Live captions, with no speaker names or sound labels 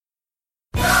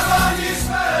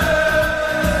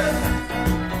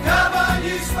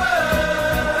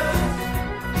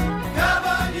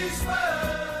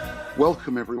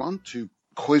Welcome everyone to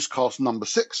Quizcast number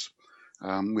 6.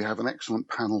 We have an excellent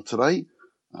panel today,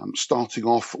 starting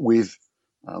off with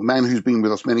a man who's been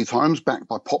with us many times, backed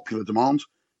by popular demand,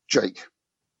 Jake.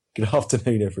 Good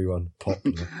afternoon, everyone.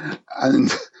 Popular.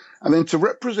 and then to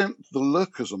represent the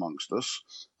lurkers amongst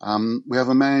us, we have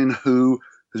a man who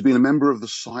has been a member of the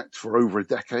site for over a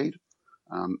decade,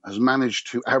 has managed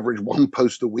to average one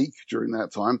post a week during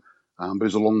that time, but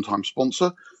is a long-time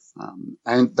sponsor,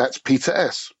 and that's Peter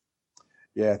S.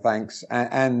 Yeah, thanks.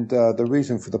 And the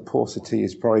reason for the paucity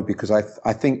is probably because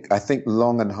I think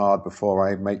long and hard before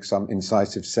I make some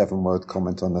incisive 7-word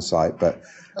comment on the site. But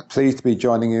pleased to be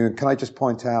joining you. And can I just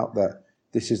point out that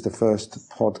this is the first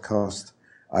podcast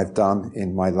I've done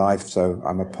in my life, so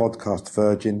I'm a podcast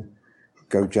virgin.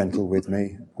 Go gentle with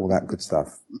me, all that good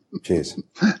stuff. Cheers.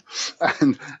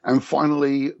 and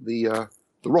finally, the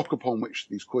rock upon which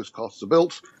these quizcasts are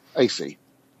built, AC.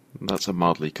 That's a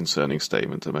mildly concerning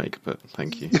statement to make, but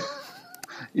thank you.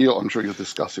 I'm sure you'll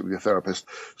discuss it with your therapist.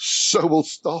 So we'll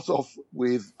start off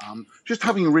with just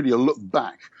having really a look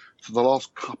back to the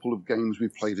last couple of games we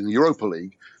played in the Europa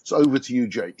League. So over to you,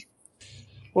 Jake.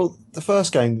 Well, the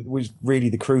first game was really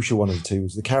the crucial one of the two,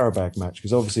 was the Qarabag match,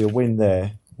 because obviously a win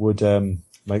there would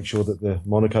make sure that the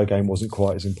Monaco game wasn't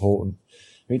quite as important.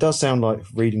 It does sound like,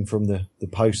 reading from the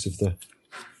post of the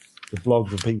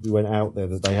blog of the people who went out there,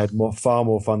 that they had far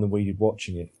more fun than we did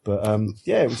watching it. But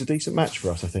it was a decent match for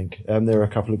us, I think. There are a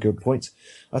couple of good points.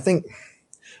 I think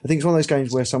it's one of those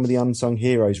games where some of the unsung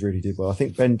heroes really did well. I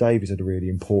think Ben Davies had a really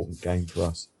important game for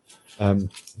us. It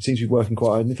seems to be working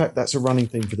quite hard. In fact, that's a running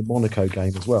theme for the Monaco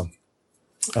game as well.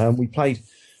 We played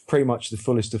pretty much the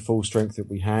fullest of full strength that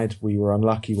we had. We were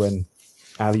unlucky when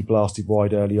Ali blasted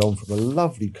wide early on from a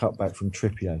lovely cutback from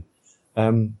Trippier.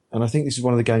 And I think this is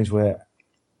one of the games where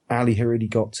Ali had really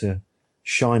got to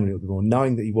shine a little bit more.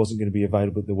 Knowing that he wasn't going to be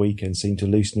available at the weekend seemed to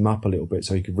loosen him up a little bit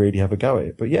so he could really have a go at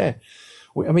it. But yeah,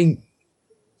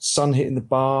 sun hitting the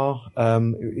bar.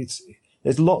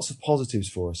 There's lots of positives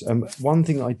for us. One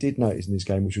thing that I did notice in this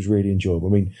game, which was really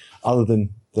enjoyable, other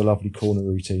than the lovely corner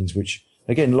routines, which,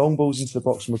 again, long balls into the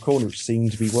box from a corner, which seem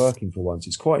to be working for once.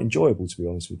 It's quite enjoyable, to be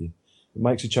honest with you. It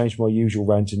makes a change from my usual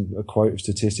rant and a quote of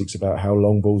statistics about how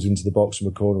long balls into the box from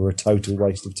a corner are a total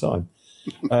waste of time.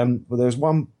 But there was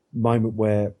one moment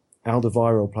where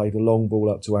Alderweireld played a long ball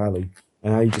up to Ali,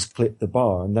 and Ali just clipped the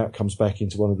bar, and that comes back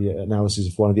into one of the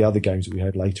analysis of one of the other games that we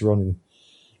had later on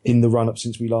in the run-up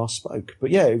since we last spoke. But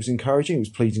yeah, it was encouraging. It was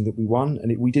pleasing that we won,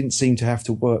 and we didn't seem to have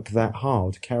to work that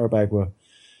hard. Qarabag were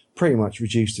pretty much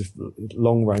reduced to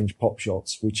long-range pop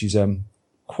shots, which is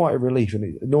quite a relief,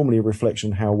 and normally a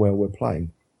reflection on how well we're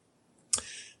playing.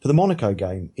 For the Monaco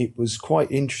game, it was quite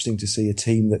interesting to see a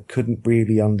team that couldn't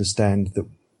really understand that,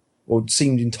 or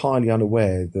seemed entirely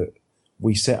unaware that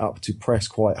we set up to press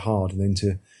quite hard and then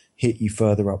to hit you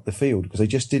further up the field, because they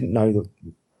just didn't know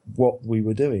what we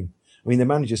were doing. The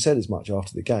manager said as much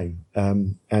after the game,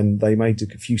 and they made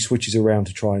a few switches around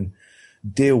to try and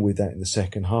deal with that in the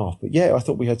second half. But yeah, I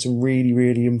thought we had some really,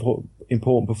 really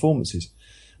important performances.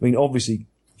 Obviously,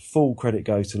 full credit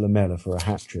goes to Lamela for a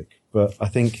hat-trick, but I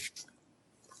think,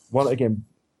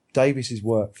 Davies's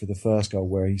work for the first goal,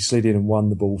 where he slid in and won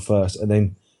the ball first and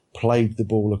then played the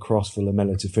ball across for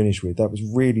Lamela to finish with, that was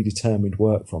really determined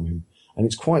work from him. And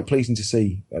it's quite pleasing to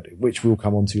see, which we'll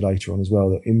come on to later on as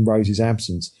well, that in Rose's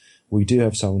absence, we do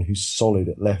have someone who's solid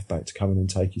at left back to come in and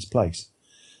take his place.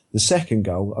 The second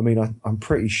goal, I'm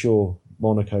pretty sure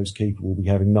Monaco's keeper will be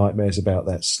having nightmares about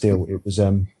that still. It was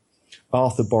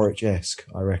Arthur Boric-esque,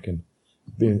 I reckon,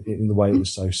 in the way it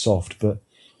was so soft. But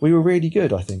we were really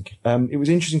good, I think. It was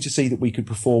interesting to see that we could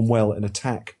perform well and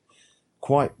attack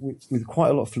with quite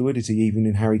a lot of fluidity, even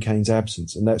in Harry Kane's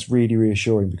absence. And that's really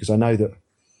reassuring, because I know that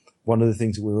one of the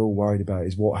things that we're all worried about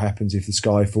is what happens if the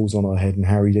sky falls on our head and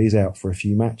Harry is out for a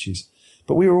few matches.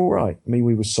 But we were all right.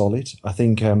 We were solid. I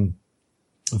think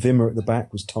Wimmer at the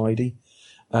back was tidy.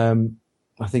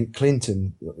 I think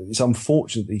Clinton, it's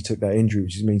unfortunate that he took that injury,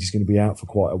 which means he's going to be out for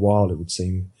quite a while, it would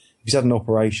seem. If he's had an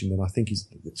operation, then I think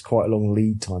it's quite a long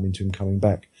lead time into him coming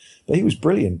back. But he was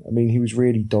brilliant. He was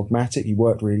really dogmatic. He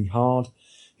worked really hard.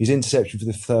 His interception for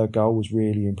the third goal was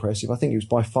really impressive. I think it was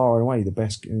by far and away the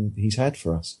best he's had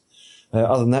for us.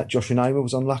 Other than that, Josh Onoma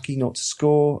was unlucky not to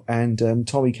score. And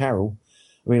Tommy Carroll,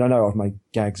 I know I've made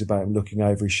gags about him looking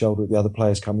over his shoulder at the other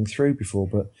players coming through before,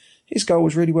 but his goal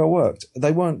was really well worked.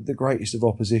 They weren't the greatest of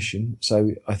opposition,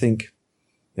 so I think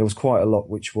there was quite a lot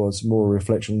which was more a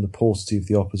reflection on the paucity of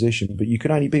the opposition, but you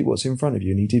can only beat what's in front of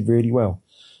you, and he did really well.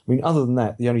 Other than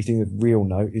that, the only thing of real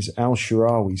note is Al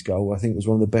Sharawi's goal. I think was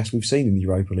one of the best we've seen in the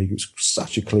Europa League. It was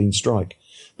such a clean strike.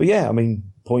 But yeah,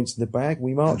 points in the bag,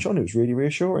 we march on. It was really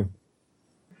reassuring.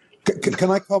 Can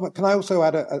I comment? Can I also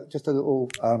add just a little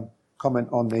comment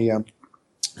on the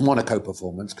Monaco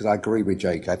performance? Because I agree with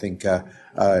Jake. I think they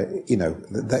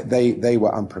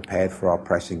were unprepared for our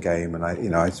pressing game, and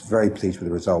I was very pleased with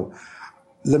the result.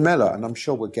 Lamela, and I'm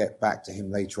sure we'll get back to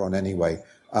him later on anyway.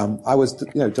 I was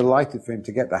delighted for him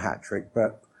to get the hat trick,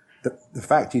 but the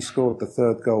fact he scored the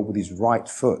third goal with his right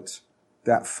foot,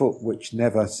 that foot which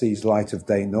never sees light of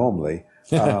day normally,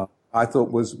 I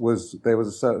thought there was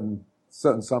a certain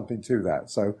something to that.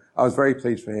 So I was very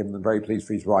pleased for him and very pleased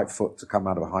for his right foot to come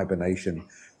out of hibernation.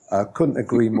 Couldn't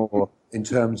agree more in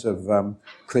terms of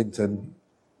Clinton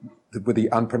with the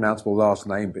unpronounceable last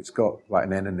name, but it's got like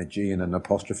an N and a G and an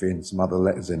apostrophe and some other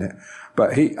letters in it.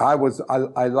 But I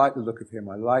like the look of him.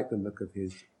 I like the look of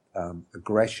his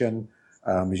aggression.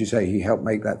 As you say, he helped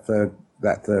make that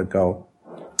third goal.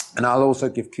 And I'll also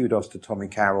give kudos to Tommy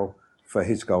Carroll for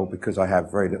his goal, because I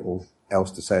have very little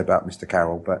else to say about Mr.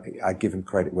 Carroll, but I give him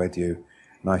credit where due.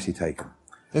 Nicely taken.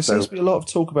 There seems to be a lot of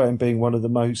talk about him being one of the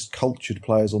most cultured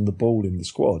players on the ball in the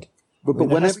squad. But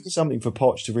whenever it's something for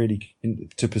Poch to really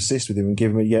to persist with him and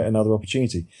give him yet another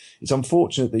opportunity. It's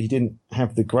unfortunate that he didn't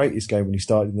have the greatest game when he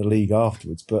started in the league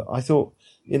afterwards. But I thought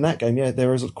in that game,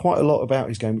 there is quite a lot about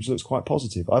his game which looks quite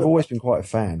positive. I've always been quite a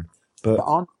fan, but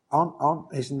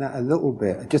isn't that a little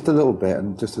bit, just a little bit,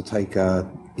 and just to take I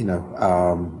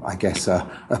guess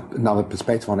another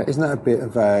perspective on it, isn't that a bit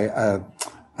of a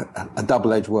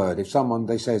double-edged word? If someone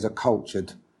they say is a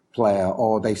cultured player,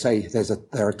 or they say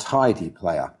they're a tidy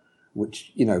player,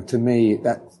 which to me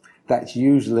that's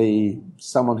usually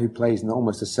someone who plays in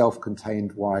almost a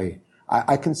self-contained way.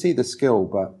 I can see the skill,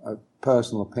 but a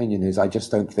personal opinion is I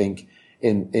just don't think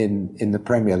in the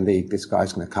Premier League this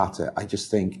guy's going to cut it. I just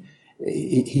think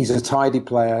he's a tidy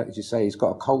player, as you say. He's got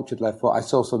a cultured left foot. I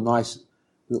saw some nice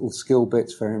little skill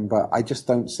bits for him, but I just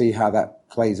don't see how that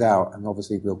plays out. And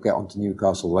obviously we'll get on to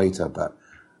Newcastle later, but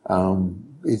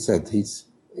he said he's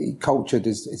cultured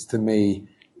is to me.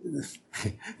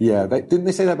 Yeah, didn't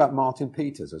they say that about Martin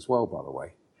Peters as well, by the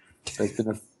way? There's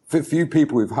been a few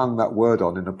people who've hung that word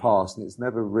on in the past, and it's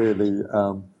never really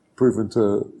proven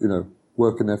to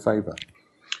work in their favour.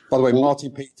 By the way,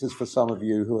 Martin Peters, for some of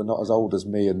you who are not as old as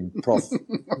me, and Prof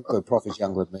is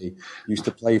younger than me, used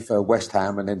to play for West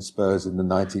Ham and then Spurs in the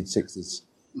 1960s.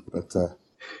 But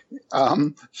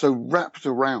so wrapped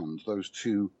around those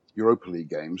two Europa League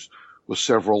games were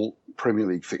several Premier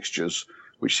League fixtures,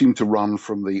 which seemed to run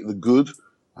from the good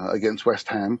against West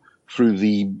Ham through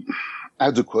the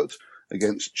adequate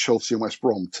against Chelsea and West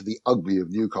Brom to the ugly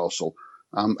of Newcastle.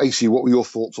 AC, what were your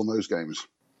thoughts on those games?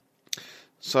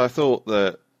 So I thought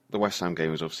that the West Ham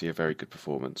game was obviously a very good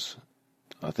performance.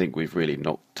 I think we've really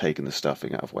not taken the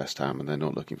stuffing out of West Ham, and they're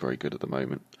not looking very good at the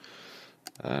moment.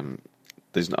 I'm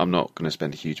not going to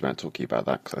spend a huge amount talking about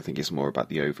that, because I think it's more about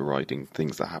the overriding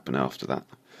things that happen after that.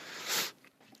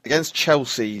 Against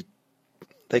Chelsea,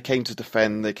 they came to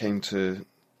defend, they came to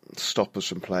stop us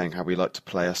from playing how we like to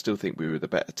play. I still think we were the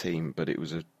better team, but it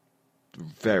was a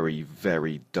very,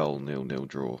 very dull 0-0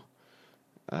 draw.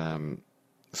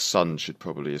 Son should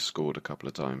probably have scored a couple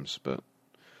of times, but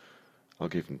I'll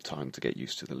give him time to get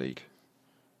used to the league.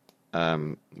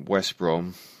 West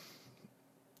Brom,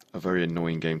 a very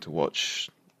annoying game to watch.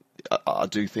 I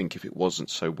do think if it wasn't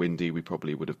so windy, we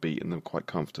probably would have beaten them quite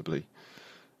comfortably.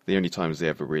 The only times they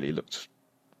ever really looked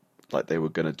like they were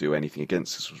going to do anything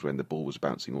against us was when the ball was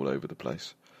bouncing all over the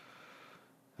place.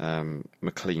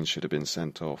 McLean should have been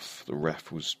sent off. The ref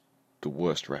was the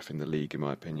worst ref in the league, in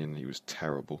my opinion. He was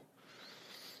terrible.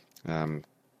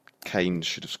 Kane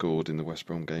should have scored in the West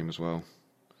Brom game as well,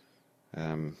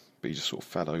 but he just sort of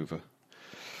fell over.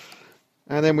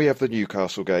 And then we have the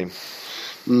Newcastle game.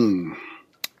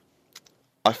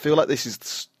 I feel like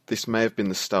this may have been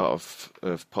the start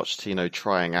of Pochettino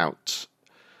trying out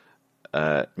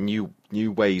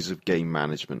new ways of game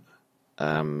management,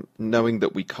 knowing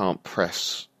that we can't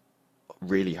press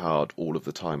really hard all of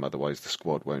the time, otherwise the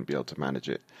squad won't be able to manage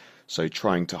it. So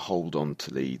trying to hold on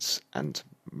to leads and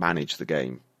manage the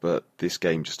game. But this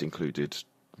game just included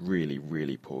really,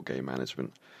 really poor game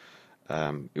management.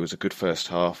 It was a good first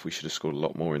half. We should have scored a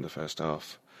lot more in the first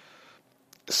half.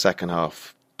 The second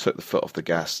half took the foot off the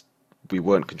gas. We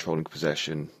weren't controlling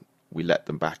possession. We let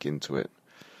them back into it.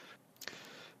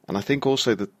 And I think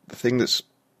also the thing that's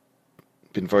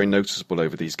been very noticeable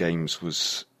over these games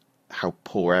was how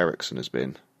poor Eriksen has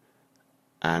been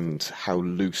and how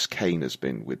loose Kane has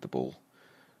been with the ball.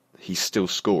 He's still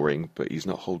scoring, but he's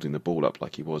not holding the ball up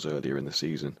like he was earlier in the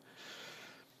season.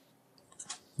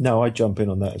 No, I jump in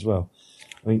on that as well.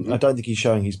 I mean, I don't think he's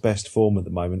showing his best form at the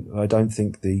moment. I don't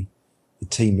think the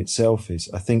team itself is.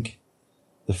 I think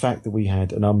the fact that we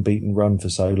had an unbeaten run for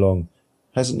so long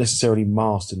hasn't necessarily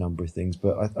masked a number of things,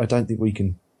 but I don't think we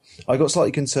can. I got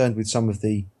slightly concerned with some of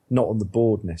the, not on the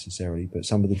board necessarily, but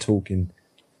some of the talk in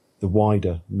the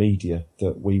wider media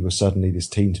that we were suddenly this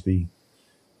team to be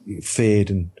feared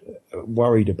and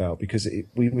worried about, because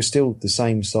we were still the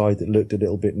same side that looked a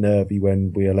little bit nervy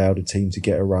when we allowed a team to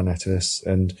get a run at us,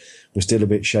 and we're still a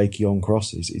bit shaky on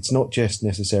crosses. It's not just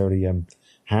necessarily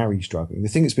Harry struggling. The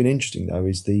thing that's been interesting though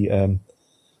is the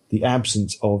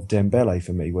absence of Dembele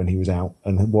for me when he was out,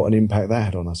 and what an impact that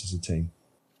had on us as a team.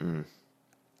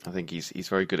 I think he's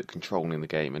very good at controlling the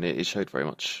game, and it showed very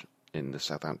much in the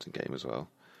Southampton game as well.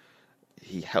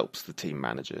 He helps the team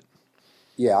manage it.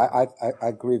 Yeah, I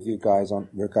agree with you guys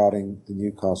regarding the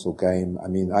Newcastle game. I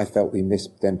mean, I felt we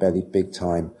missed Dembele big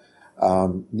time.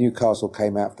 Newcastle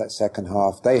came out for that second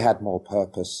half. They had more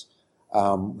purpose.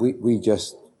 We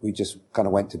just kind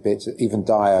of went to bits. Even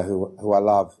Dyer, who I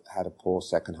love, had a poor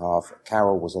second half.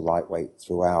 Carroll was a lightweight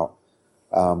throughout.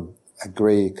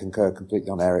 Concur completely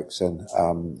on Eriksen.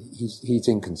 He's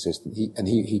inconsistent.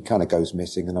 He kind of goes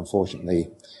missing, and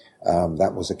unfortunately,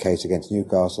 that was the case against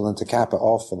Newcastle. And to cap it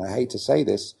off, and I hate to say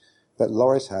this, but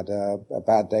Lloris had a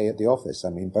bad day at the office. I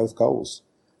mean, both goals.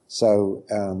 So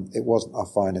it wasn't our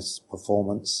finest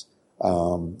performance.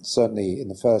 Certainly in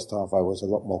the first half, I was a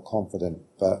lot more confident.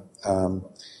 But,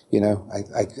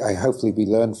 I hopefully we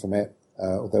learn from it,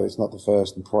 although it's not the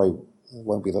first and probably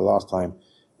won't be the last time.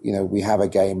 We have a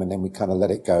game and then we kind of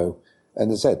let it go.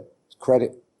 And as I said,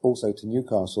 credit also to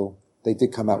Newcastle. They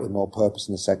did come out with more purpose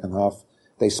in the second half.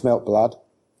 They smelt blood,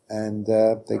 and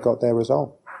they got their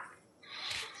result.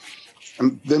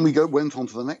 And then we went on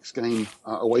to the next game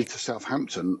away to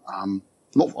Southampton. I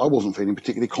wasn't feeling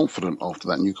particularly confident after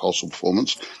that Newcastle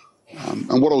performance.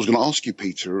 And what I was going to ask you,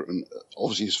 Peter, and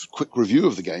obviously it's a quick review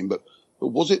of the game, but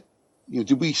was it,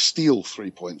 did we steal 3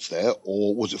 points there,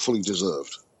 or was it fully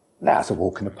deserved? That's a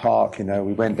walk in the park.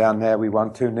 We went down there, we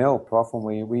won 2-0, Prof, and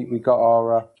we got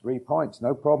our 3 points.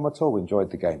 No problem at all. We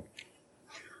enjoyed the game.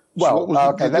 Well, so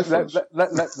okay, let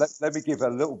me give a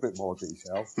little bit more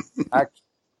detail.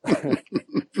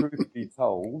 Truth be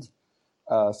told,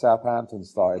 Southampton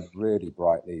started really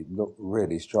brightly, looked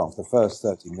really strong. For the first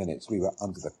 30 minutes, we were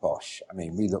under the cosh. I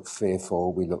mean, we looked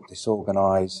fearful, we looked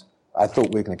disorganised. I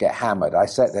thought we were going to get hammered. I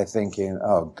sat there thinking,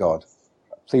 oh, God,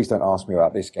 please don't ask me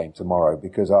about this game tomorrow,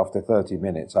 because after 30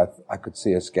 minutes, I could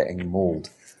see us getting mauled.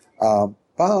 But,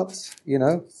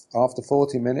 after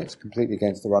 40 minutes, completely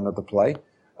against the run of the play.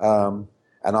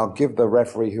 And I'll give the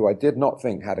referee, who I did not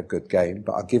think had a good game,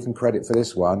 but I'll give him credit for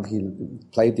this one. He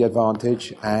played the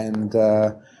advantage, and,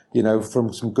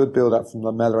 from some good build-up from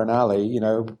Lamela and Ali,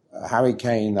 Harry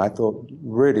Kane, I thought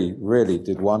really, really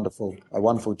did a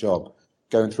wonderful job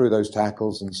going through those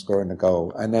tackles and scoring the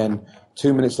goal. And then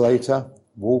 2 minutes later,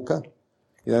 Walker,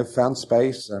 found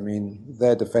space. I mean,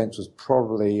 their defense was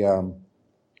probably,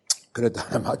 could have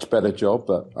done a much better job,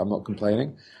 but I'm not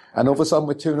complaining. And all of a sudden,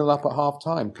 we're 2-0 up at half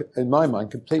time, in my mind,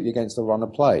 completely against the run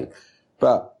of play.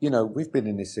 But, we've been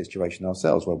in this situation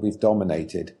ourselves where we've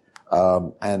dominated,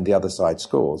 and the other side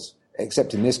scores.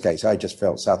 Except in this case, I just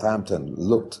felt Southampton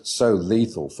looked so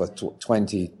lethal for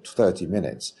 20, 30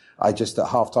 minutes. At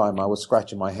half time, I was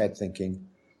scratching my head thinking,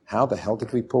 how the hell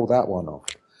did we pull that one off?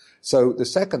 So the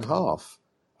second half,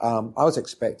 I was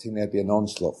expecting there'd be an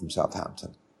onslaught from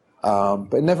Southampton.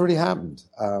 But it never really happened.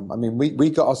 We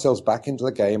got ourselves back into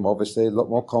the game, obviously, a lot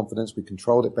more confidence. We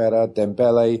controlled it better.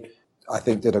 Dembele, I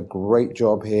think, did a great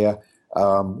job here.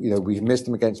 We missed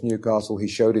him against Newcastle. He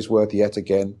showed his worth yet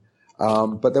again.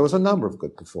 But there was a number of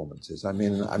good performances.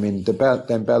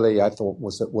 Dembele, I thought,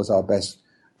 was our best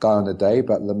guy on the day.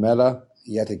 But Lamela,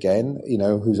 yet again,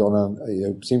 who's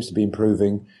seems to be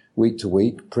improving week to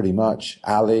week, pretty much.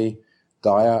 Ali,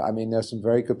 Dyer, there's some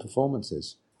very good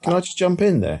performances. Can I just jump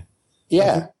in there?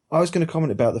 Yeah. I was going to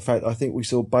comment about the fact that I think we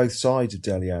saw both sides of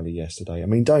Dele Alli yesterday.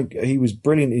 He was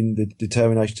brilliant in the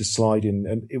determination to slide in,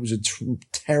 and it was a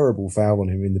terrible foul on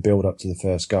him in the build-up to the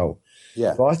first goal.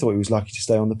 Yeah. But I thought he was lucky to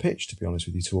stay on the pitch, to be honest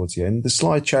with you, towards the end. The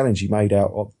slide challenge he made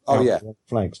out of the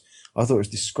flanks, I thought it was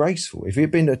disgraceful. If it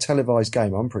had been a televised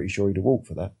game, I'm pretty sure he'd have walked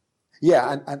for that.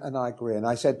 Yeah, and I agree. And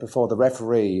I said before, the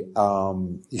referee, I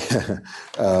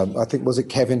think, was it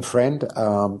Kevin Friend?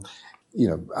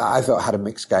 I felt had a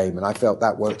mixed game, and I felt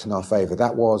that worked in our favour.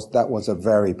 That was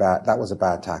a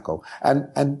bad tackle. And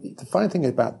the funny thing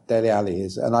about Dele Alli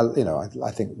is, and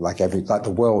I think like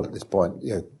the world at this point,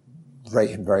 rate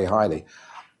him very highly.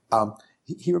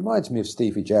 He reminds me of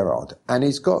Stevie Gerrard, and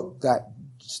he's got that.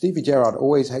 Stevie Gerrard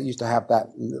always used to have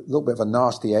that little bit of a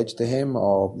nasty edge to him,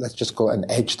 or let's just call it an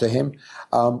edge to him.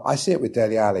 I see it with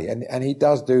Dele Alli, and he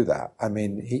does do that.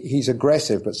 He's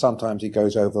aggressive, but sometimes he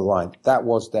goes over the line. That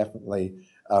was definitely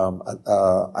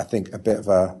I think, a bit of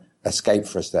a escape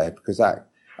for us there, because I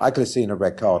could have seen a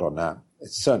red card on that.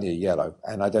 It's certainly a yellow,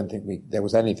 and I don't think there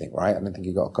was anything, right? I don't think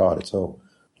he got a card at all.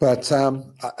 But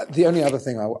the only other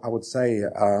thing I would say,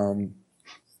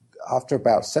 after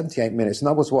about 78 minutes, and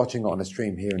I was watching it on a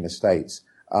stream here in the States,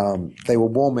 they were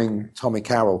warming Tommy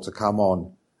Carroll to come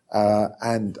on,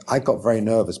 and I got very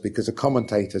nervous because a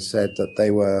commentator said that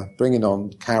they were bringing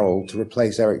on Carroll to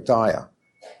replace Eric Dyer.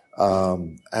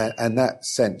 And that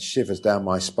sent shivers down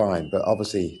my spine. But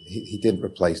obviously he didn't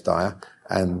replace Dyer,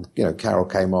 and Carroll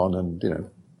came on and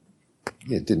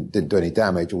didn't do any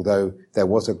damage. Although there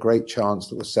was a great chance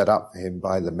that was set up for him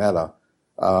by Lamela,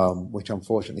 which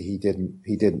unfortunately he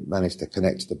didn't manage to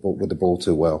connect to the ball with the ball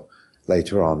too well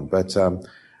later on. But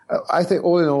I think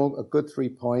all in all, a good 3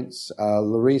 points.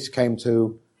 Lloris came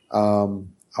to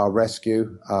our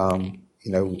rescue,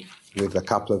 with a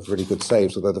couple of really good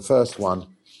saves. Although the first one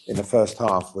in the first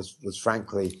half was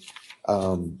frankly,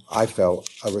 I felt,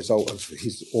 a result of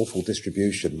his awful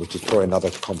distribution, which is probably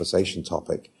another conversation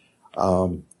topic. I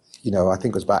think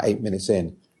it was about 8 minutes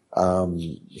in.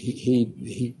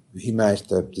 He managed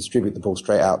to distribute the ball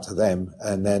straight out to them,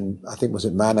 and then I think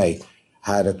Mane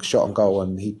had a shot on goal,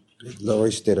 and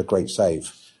Lloris did a great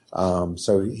save.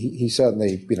 So he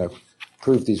certainly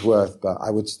proved his worth, but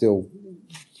I would still.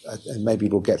 And maybe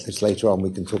we'll get this later on. We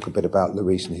can talk a bit about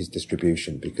Lloris and his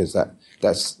distribution, because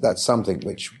that's something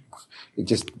which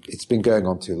it's been going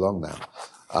on too long now.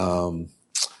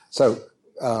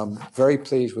 Very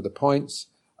pleased with the points,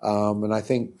 and I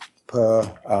think per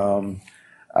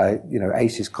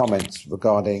Ace's comments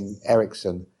regarding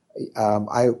Eriksen,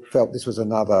 I felt this was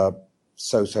another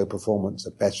so-so performance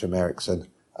at Bertram Eriksen.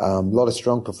 A lot of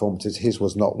strong performances. His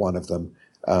was not one of them.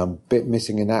 Bit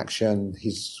missing in action.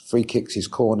 His free kicks, his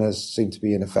corners seemed to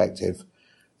be ineffective.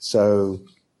 So,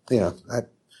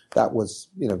 that was,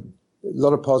 a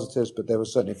lot of positives, but there were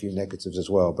certainly a few negatives as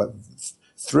well. But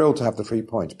thrilled to have the 3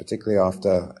 points, particularly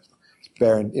after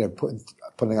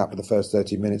putting up with the first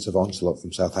 30 minutes of onslaught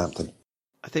from Southampton.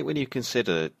 I think when you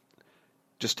consider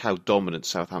just how dominant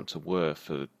Southampton were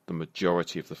for the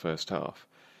majority of the first half,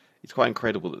 it's quite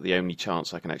incredible that the only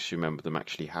chance I can actually remember them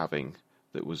actually having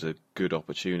that was a good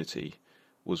opportunity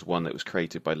was one that was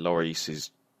created by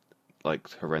Lloris's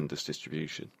horrendous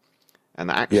distribution, and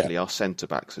that actually our centre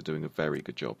backs are doing a very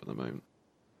good job at the moment.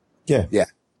 Yeah. There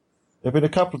have been a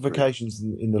couple of occasions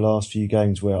in the last few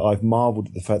games where I've marvelled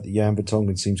at the fact that Jan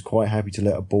Vertonghen seems quite happy to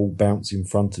let a ball bounce in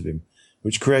front of him,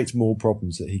 which creates more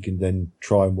problems that he can then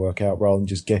try and work out rather than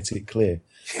just get it clear.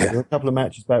 Yeah. There were a couple of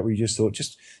matches back where you just thought,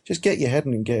 just get your head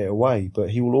in and get it away. But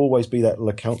he will always be that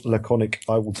laconic,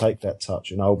 I will take that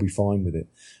touch and I'll be fine with it.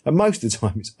 And most of the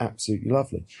time it's absolutely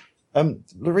lovely.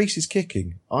 Lloris's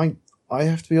kicking, I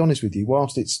have to be honest with you,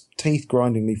 whilst it's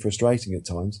teeth-grindingly frustrating at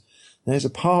times, there's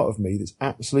a part of me that's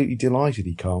absolutely delighted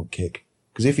he can't kick.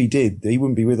 Because if he did, he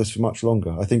wouldn't be with us for much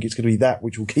longer. I think it's going to be that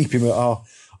which will keep him at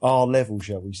our level,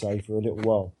 shall we say, for a little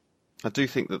while. I do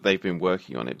think that they've been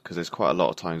working on it, because there's quite a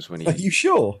lot of times when he... Are you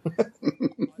sure?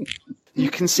 You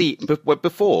can see, but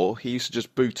before, he used to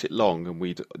just boot it long and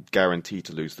we'd guarantee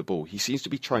to lose the ball. He seems to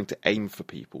be trying to aim for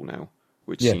people now,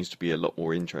 which seems to be a lot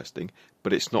more interesting,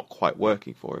 but it's not quite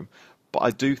working for him. But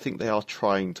I do think they are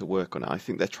trying to work on it. I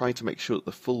think they're trying to make sure that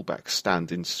the fullbacks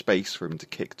stand in space for him to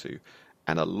kick to,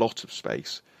 and a lot of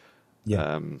space.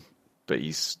 Yeah. But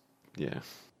he's... Yeah.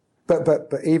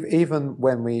 But even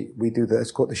when we do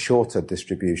it's called the shorter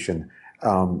distribution,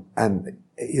 and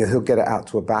he'll get it out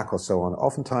to a back or so on.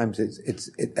 Oftentimes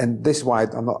and this is why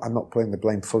I'm not putting the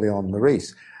blame fully on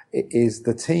Lloris. It is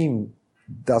the team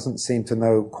doesn't seem to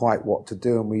know quite what to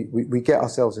do, and we get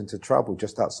ourselves into trouble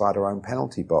just outside our own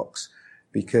penalty box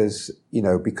because he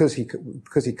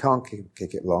can't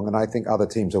kick it long, and I think other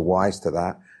teams are wise to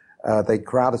that. They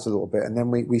crowd us a little bit, and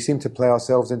then we seem to play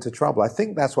ourselves into trouble. I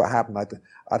think that's what happened.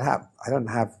 I don't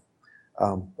have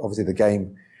obviously the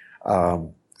game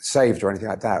saved or anything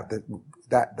like that.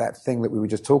 That thing that we were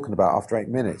just talking about after 8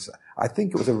 minutes. I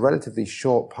think it was a relatively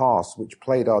short pass which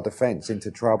played our defence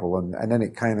into trouble, and then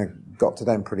it kind of got to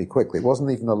them pretty quickly. It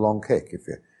wasn't even a long kick, if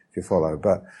you follow,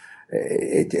 but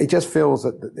it just feels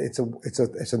that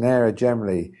it's an area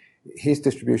generally. His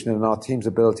distribution and our team's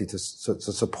ability to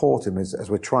support him as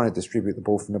we're trying to distribute the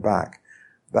ball from the back,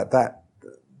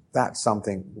 that's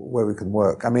something where we can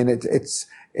work. I mean, it's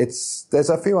there's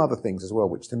a few other things as well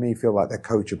which to me feel like they're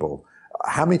coachable.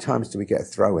 How many times do we get a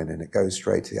throw in and it goes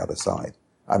straight to the other side?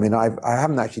 I mean, I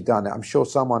haven't actually done it. I'm sure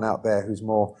someone out there who's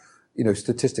more,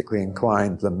 statistically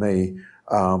inclined than me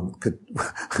could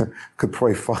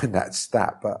probably find that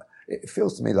stat, but it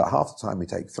feels to me that half the time we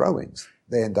take throw-ins,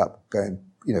 they end up going,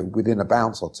 within a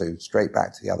bounce or two, straight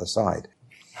back to the other side.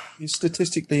 You're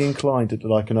statistically inclined to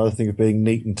like another thing of being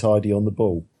neat and tidy on the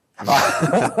ball.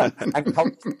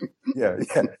 Yeah.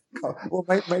 Well,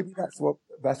 maybe that's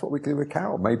what we can do with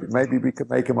Carroll. Maybe we could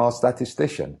make him our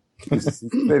statistician. He's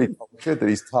clearly good that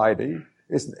he's tidy.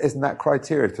 Isn't that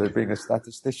criteria to being a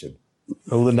statistician?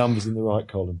 All the numbers in the right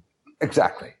column.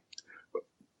 Exactly.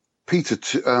 Peter,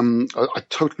 I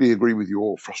totally agree with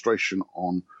your frustration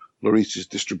on Lloris's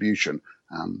distribution.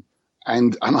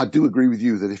 And I do agree with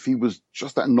you that if he was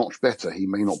just that notch better, he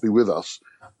may not be with us.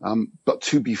 But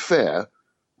to be fair,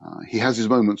 he has his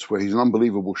moments where he's an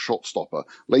unbelievable shot stopper.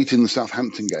 Late in the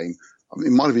Southampton game, I mean,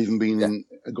 it might have even been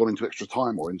gone into extra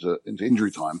time or into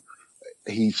injury time.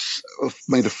 He's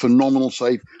made a phenomenal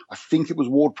save. I think it was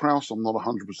Ward-Prowse, I'm not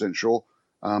 100% sure,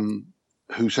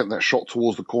 who sent that shot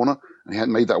towards the corner, and he had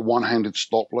made that one-handed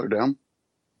stop low down.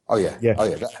 Oh yeah.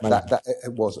 That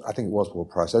it was. I think it was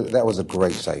Ward-Prowse. That was a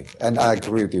great save, and I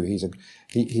agree with you.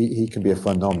 He can be a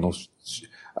phenomenal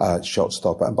shot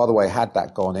stopper. And by the way, had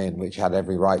that gone in, which had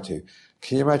every right to,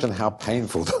 can you imagine how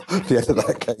painful the end of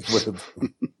that game would have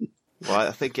been? Well,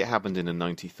 I think it happened in the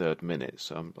 93rd minute,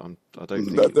 so I don't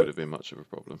think it would have been much of a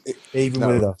problem. Even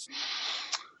with us.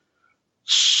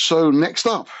 So next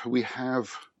up, we have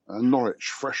Norwich,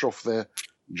 fresh off their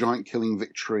giant-killing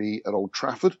victory at Old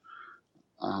Trafford.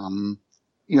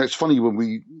 It's funny when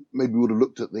we maybe would have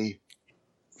looked at the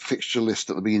fixture list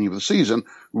at the beginning of the season,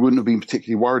 we wouldn't have been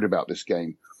particularly worried about this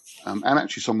game, and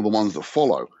actually some of the ones that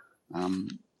follow.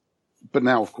 But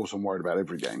now, of course, I'm worried about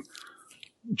every game.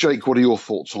 Jake, what are your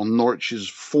thoughts on Norwich's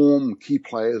form, key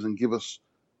players, and give us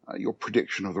your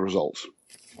prediction of the results?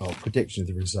 Oh, prediction of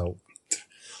the result.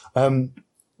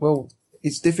 Well,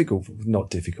 it's difficult. Not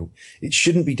difficult. It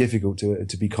shouldn't be difficult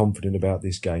to be confident about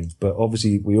this game. But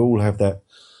obviously, we all have that.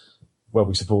 Well,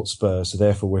 we support Spurs, so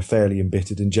therefore we're fairly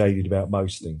embittered and jaded about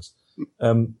most things.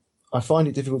 I find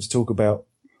it difficult to talk about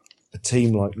a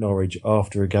team like Norwich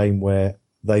after a game where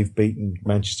they've beaten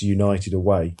Manchester United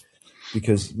away,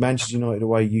 because Manchester United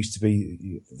away used to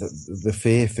be the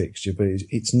fear fixture, but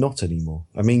it's not anymore.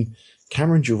 I mean,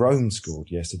 Cameron Jerome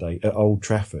scored yesterday at Old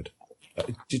Trafford.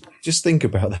 Just think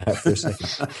about that for a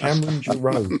second. Cameron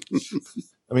Jerome.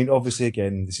 I mean, obviously,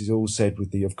 again, this is all said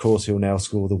with of course, he'll now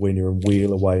score the winner and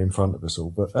wheel away in front of us all.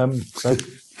 But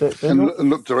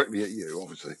look directly at you,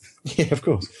 obviously. Yeah, of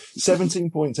course. 17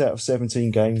 points out of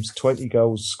 17 games, 20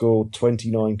 goals scored,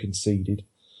 29 conceded.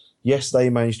 Yes, they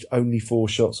managed only 4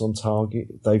 shots on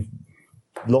target. They've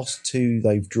lost 2,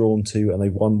 they've drawn 2, and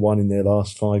they've won 1 in their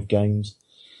last 5 games.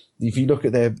 If you look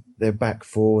at their back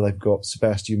 4, they've got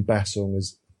Sebastian Bassong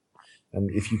and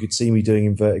if you could see me doing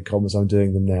inverted commas, I'm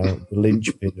doing them now, the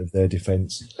linchpin of their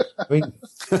defence. I mean,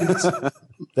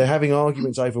 they're having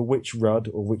arguments over which Rudd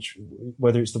or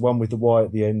whether it's the one with the Y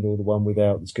at the end or the one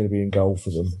without that's going to be in goal for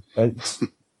them.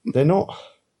 They're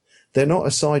not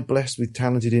a side blessed with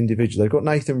talented individuals. They've got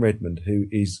Nathan Redmond, who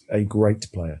is a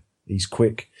great player. He's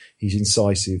quick, he's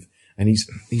incisive, and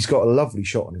he's got a lovely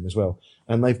shot on him as well.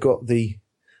 And they've got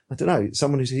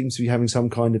someone who seems to be having some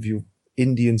kind of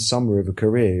Indian summer of a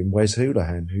career in Wes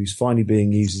Hoolahan, who's finally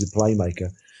being used as a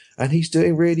playmaker. And he's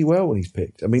doing really well when he's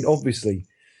picked. I mean, obviously,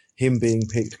 him being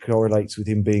picked correlates with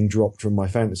him being dropped from my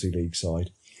fantasy league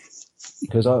side.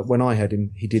 Because when I had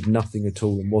him, he did nothing at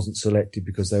all and wasn't selected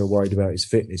because they were worried about his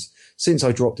fitness. Since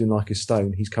I dropped him like a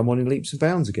stone, he's come on in leaps and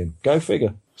bounds again. Go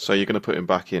figure. So you're going to put him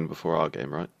back in before our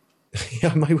game, right?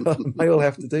 Yeah, I may well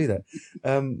have to do that.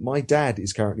 My dad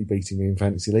is currently beating me in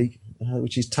fantasy league,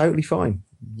 which is totally fine.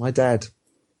 My dad.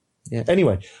 Yeah.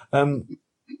 Anyway,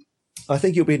 I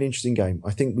think it'll be an interesting game.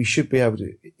 I think we should be able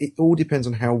to. It all depends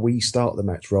on how we start the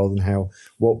match rather than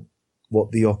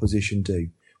what the opposition do.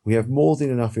 We have more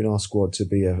than enough in our squad to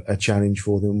be a challenge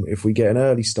for them. If we get an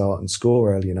early start and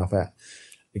score early enough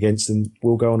against them,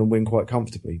 we'll go on and win quite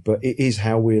comfortably. But it is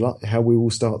how we will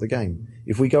start the game.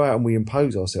 If we go out and we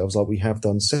impose ourselves like we have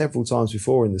done several times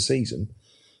before in the season,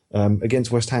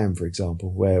 against West Ham, for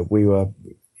example, where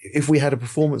if we had a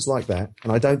performance like that,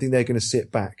 and I don't think they're going to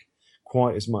sit back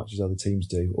quite as much as other teams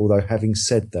do, although having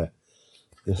said that,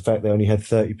 the fact they only had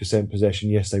 30%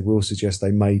 possession, yes, they will suggest they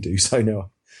may do so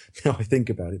now I think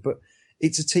about it. But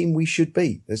it's a team we should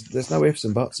beat. There's no ifs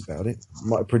and buts about it.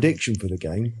 My prediction for the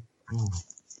game, oh,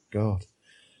 God.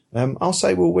 I'll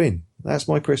say we'll win. That's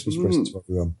my Christmas present to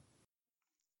everyone.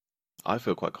 I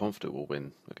feel quite confident we'll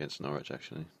win against Norwich,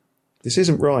 actually. This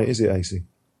isn't right, is it, AC?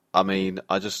 I mean,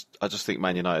 I just think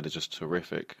Man United are just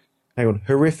terrific. Hang on,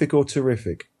 horrific or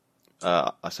terrific?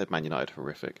 I said Man United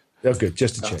horrific. Oh, good,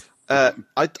 just to check.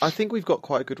 I think we've got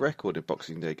quite a good record in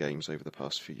Boxing Day games over the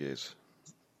past few years.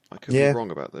 I could be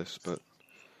wrong about this, but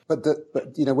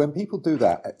But when people do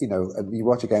that, and you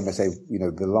watch a game, they say,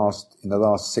 in the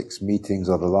last 6 meetings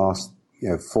or the last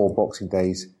 4 Boxing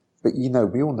Days, but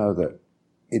we all know that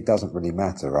it doesn't really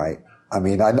matter, right? I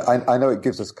mean, I know it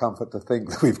gives us comfort to think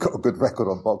that we've got a good record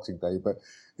on Boxing Day, but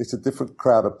it's a different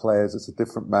crowd of players, it's a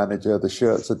different manager, the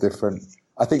shirts are different.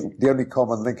 I think the only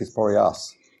common link is probably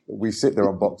us. We sit there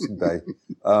on Boxing Day.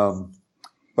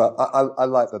 But I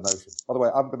like the notion. By the way,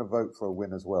 I'm going to vote for a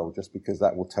win as well, just because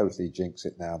that will totally jinx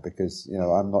it now, because,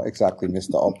 I'm not exactly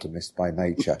Mr. Optimist by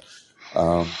nature.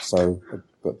 But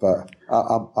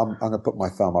I'm going to put my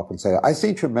thumb up and say that. I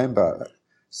seem to remember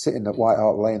sitting at White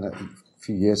Hart Lane a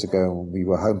few years ago when we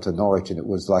were home to Norwich, and it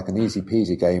was like an easy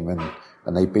peasy game, and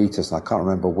they beat us, and I can't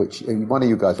remember which. One of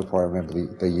you guys will probably remember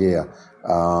the year.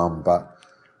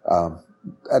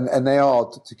 And they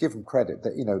are, to give them credit,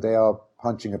 that they are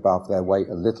punching above their weight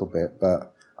a little bit,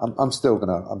 but I'll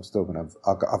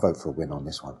vote for a win on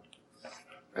this one.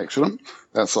 Excellent.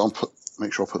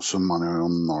 Make sure I put some money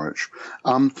on Norwich.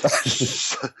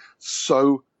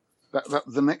 So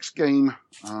the next game,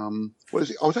 what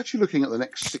is it? I was actually looking at the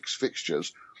next 6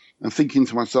 fixtures and thinking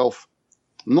to myself,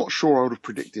 I'm not sure I would have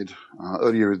predicted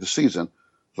earlier in the season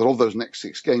that of those next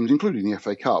 6 games, including the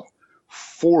FA Cup,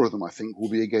 4 of them I think will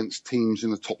be against teams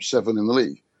in the top 7 in the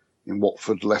league, in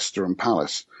Watford, Leicester and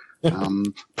Palace.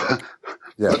 But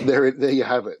there you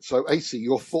have it. So AC,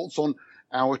 your thoughts on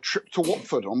our trip to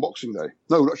Watford on Boxing Day?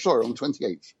 No, sorry, on the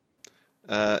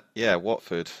 28th.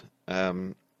 Watford.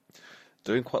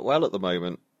 Doing quite well at the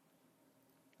moment.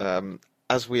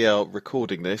 As we are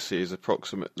recording this, it is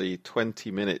approximately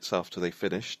 20 minutes after they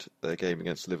finished their game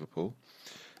against Liverpool,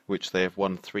 which they have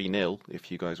won 3-0,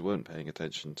 if you guys weren't paying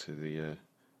attention to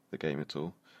the game at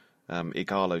all.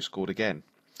 Ighalo scored again.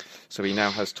 So he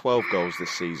now has 12 goals this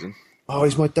season. Oh,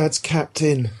 he's my dad's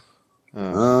captain.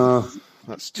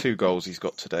 That's 2 goals he's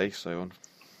got today, so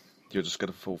you're just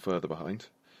going to fall further behind.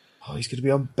 Oh, he's going to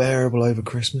be unbearable over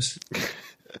Christmas.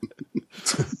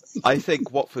 I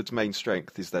think Watford's main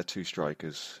strength is their 2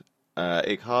 strikers.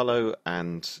 Ighalo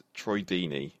and Troy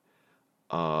Deeney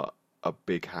are a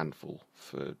big handful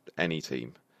for any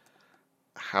team.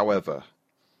 However,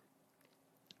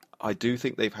 I do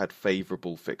think they've had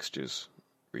favourable fixtures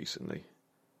recently.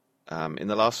 In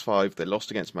the last 5, they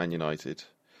lost against Man United.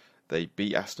 They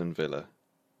beat Aston Villa,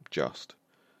 just.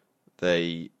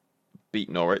 They beat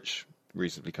Norwich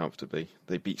reasonably comfortably.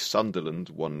 They beat Sunderland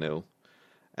 1-0.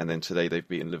 And then today they've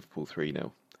beaten Liverpool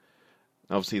 3-0.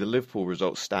 Obviously, the Liverpool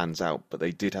result stands out, but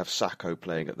they did have Sakho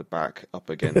playing at the back up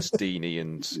against Deeney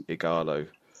and Ighalo.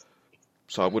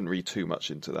 So I wouldn't read too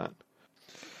much into that.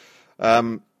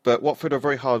 But Watford are a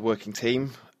very hard-working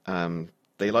team.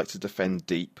 They like to defend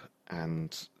deep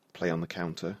and play on the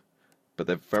counter, but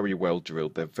they're very well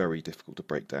drilled. They're very difficult to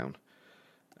break down.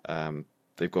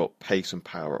 They've got pace and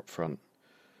power up front.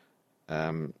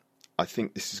 I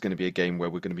think this is going to be a game where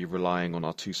we're going to be relying on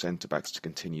our 2 centre-backs to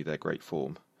continue their great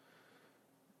form.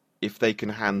 If they can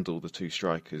handle the 2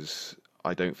 strikers,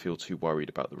 I don't feel too worried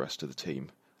about the rest of the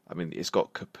team. I mean, it's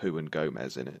got Capoue and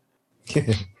Gomez in it.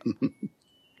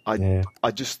 I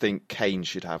just think Kane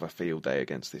should have a field day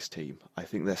against this team. I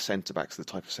think their centre-backs are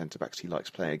the type of centre-backs he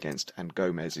likes playing against, and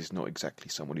Gomez is not exactly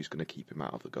someone who's going to keep him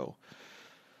out of the goal.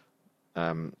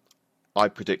 I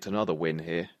predict another win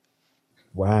here.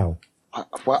 Wow.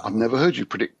 I've never heard you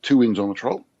predict 2 wins on the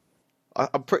trot.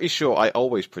 I'm pretty sure I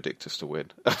always predict us to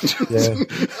win.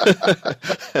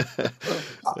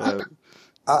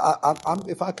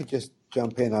 If I could just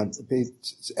jump in, I'd be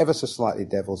ever so slightly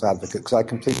devil's advocate, because I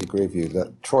completely agree with you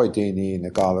that Troy Deeney and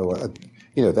Ighalo are,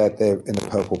 they're in the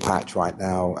purple patch right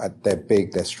now. They're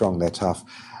big, they're strong, they're tough.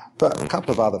 But a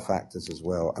couple of other factors as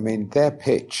well. I mean, their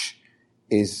pitch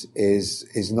is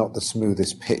not the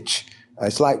smoothest pitch.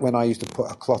 It's like when I used to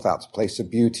put a cloth out to play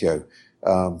Subbuteo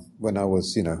when I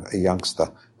was, a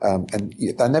youngster. And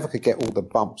I never could get all the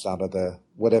bumps out of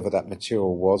whatever that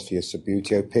material was for your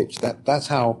Subbuteo pitch. That's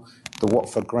how the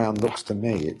Watford ground looks to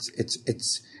me.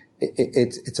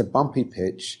 It's a bumpy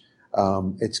pitch.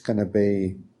 It's going to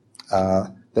be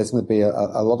there's going to be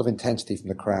a lot of intensity from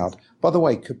the crowd. By the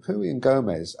way, Capoue and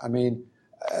Gomez. I mean,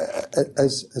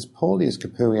 as poorly as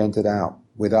Capoue ended out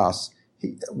with us,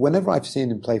 whenever I've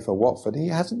seen him play for Watford, he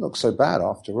hasn't looked so bad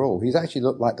after all. He's actually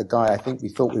looked like the guy I think we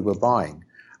thought we were buying.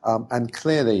 And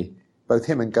clearly, both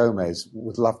him and Gomez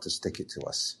would love to stick it to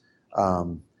us.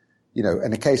 In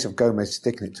the case of Gomez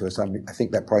sticking it to us, I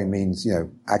think that probably means,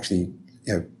 actually,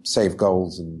 save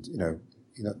goals and,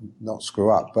 not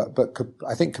screw up. But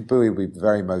I think Capoue will be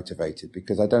very motivated,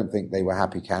 because I don't think they were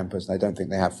happy campers, and I don't think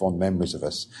they have fond memories of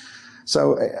us.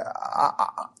 So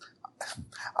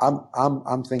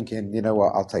I'm thinking,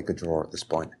 I'll take a draw at this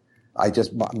point.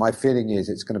 my feeling is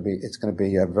it's going to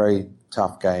be a very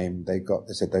tough game. They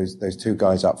said those two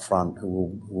guys up front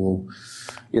who will,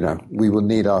 we will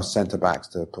need our centre backs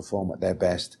to perform at their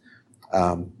best.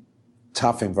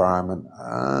 Tough environment.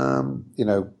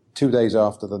 2 days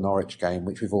after the Norwich game,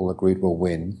 which we've all agreed will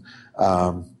win.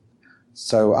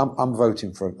 So I'm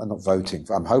hoping for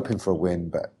a win,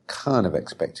 but kind of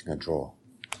expecting a draw.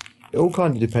 It all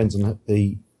kind of depends on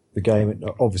the game.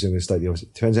 Obviously, I'm going to state the opposite.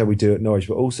 It depends how we do at Norwich,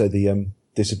 but also the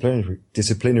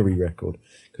disciplinary record.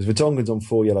 Because Vertonghen's on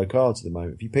 4 yellow cards at the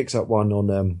moment. If he picks up one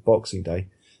on Boxing Day,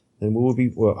 then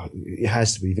it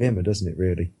has to be Wimmer, doesn't it?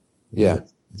 Really? Yeah.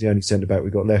 It's the only centre back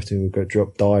we've got left, and we've got to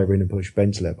drop Dyer in and push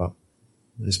Bentaleb up.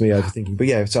 It's me overthinking. But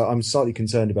yeah, so I'm slightly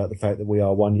concerned about the fact that we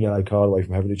are 1 yellow card away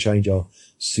from having to change our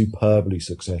superbly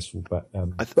successful back.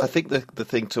 I think the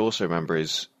thing to also remember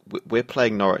is we're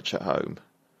playing Norwich at home.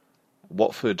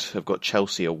 Watford have got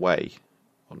Chelsea away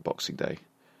on Boxing Day.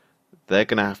 They're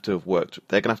going to have to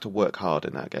work hard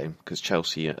in that game because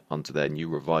Chelsea are under their new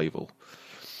revival.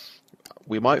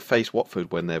 We might face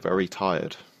Watford when they're very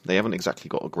tired. They haven't exactly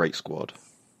got a great squad.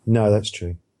 No, that's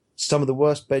true. Some of the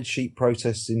worst bedsheet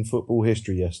protests in football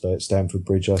history yesterday at Stamford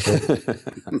Bridge, I thought.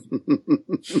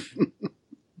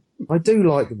 I do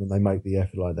like them when they make the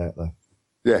effort like that, though.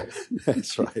 Yeah,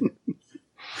 that's right.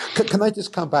 Can I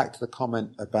just come back to the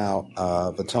comment about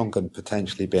Vertonghen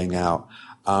potentially being out?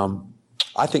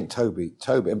 I think Toby,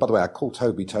 and by the way, I call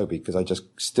Toby because I just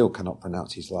still cannot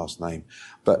pronounce his last name.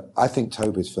 But I think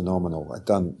Toby's phenomenal.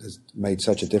 Has made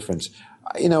such a difference.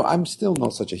 I'm still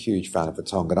not such a huge fan of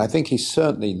Vertonghen. I think he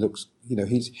certainly looks,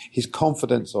 his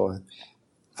confidence or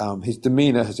his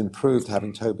demeanour has improved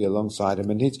having Toby alongside him,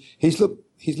 and he's looked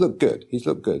good. He's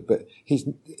looked good, but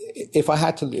if we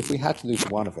had to lose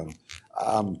one of them,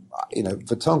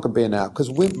 Vertonghen being out, because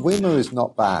Wimmer is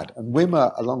not bad, and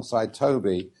Wimmer alongside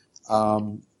Toby.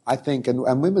 I think, and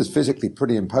Wimmer's physically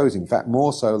pretty imposing, in fact,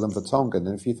 more so than Vertonghen.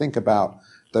 And if you think about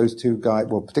those two guys,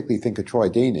 well, particularly think of Troy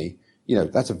Deeney,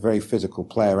 that's a very physical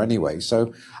player anyway.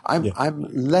 So I'm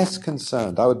less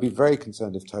concerned. I would be very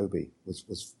concerned if Toby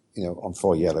was on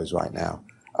 4 yellows right now.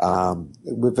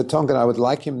 With Vertonghen, I would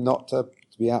like him not to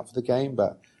be out for the game,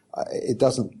 but it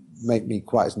doesn't make me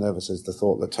quite as nervous as the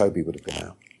thought that Toby would have been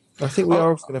out. I think we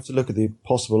are also going to have to look at the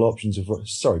possible options of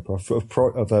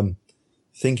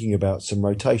thinking about some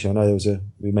rotation. I know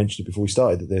we mentioned it before we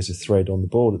started, that there's a thread on the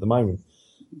board at the moment,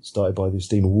 started by the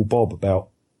estimable Bob, about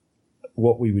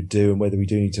what we would do and whether we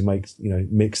do need to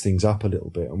mix things up a little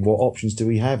bit, and what options do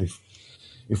we have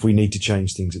if we need to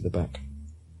change things at the back.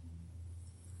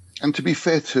 And to be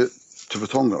fair to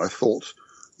Vertonghen, I thought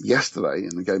yesterday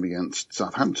in the game against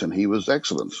Southampton, he was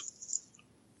excellent.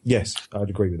 Yes, I'd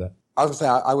agree with that. I was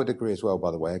going to say I would agree as well.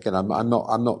 By the way, again, I'm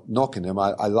not knocking him.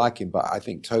 I like him, but I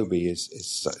think Toby is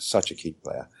such a key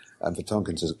player, and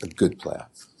Vertonghen's a good player.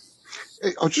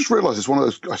 I just realised it's one of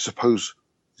those. I suppose,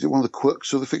 is it one of the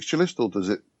quirks of the fixture list, or does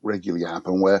it regularly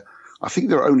happen where I think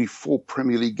there are only 4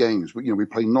 Premier League games, but we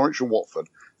play Norwich and Watford,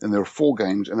 and there are 4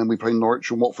 games, and then we play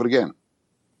Norwich and Watford again.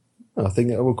 I think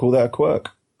we'll call that a quirk.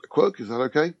 A quirk, is that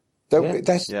okay?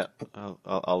 Yeah,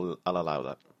 I'll allow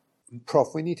that. Prof,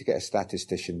 we need to get a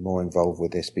statistician more involved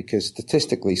with this, because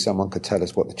statistically someone could tell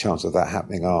us what the chances of that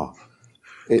happening are.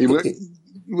 You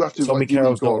have to Tommy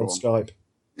Carroll's not on Skype.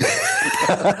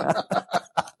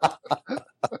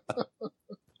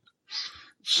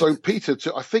 So, Peter,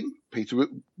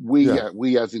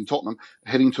 we as in Tottenham,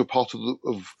 heading to a part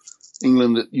of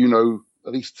England that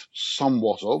at least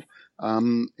somewhat of,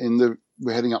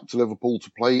 we're heading up to Liverpool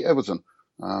to play Everton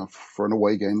for an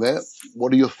away game there.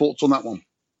 What are your thoughts on that one?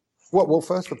 Well,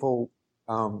 first of all,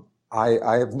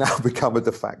 I have now become a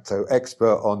de facto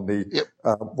expert on the. Yep.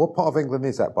 What part of England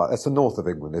is that? That's the north of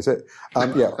England, is it?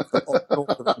 Yeah. North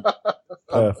of England.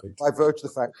 Perfect. By virtue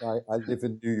of the fact that I live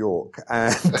in New York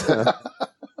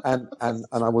and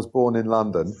I was born in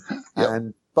London,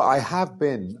 Yep. But I have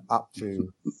been up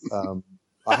to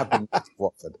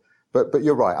Watford. But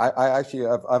you're right.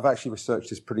 I've actually researched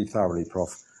this pretty thoroughly,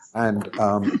 Prof. And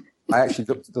I actually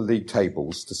looked at the league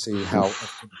tables to see how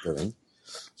everything's doing.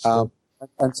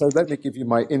 And so let me give you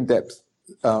my in-depth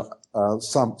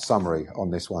summary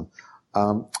on this one.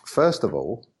 First of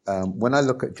all, when I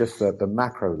look at just the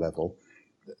macro level,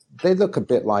 they look a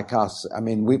bit like us. I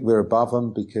mean, we're above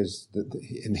them because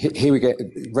and here we get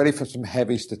ready for some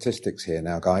heavy statistics here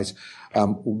now, guys.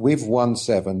 We've won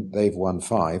 7, they've won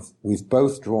 5. We've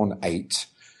both drawn 8.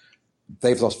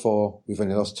 They've lost 4, we've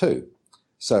only lost 2.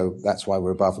 So that's why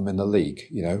we're above them in the league,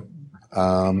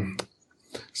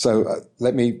 So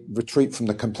let me retreat from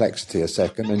the complexity a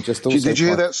second and just also. Did you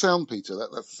hear that sound, Peter?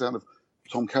 That's the sound of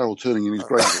Tom Carroll turning in his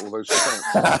grave at all those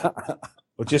stats.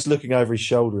 or just looking over his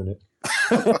shoulder in it.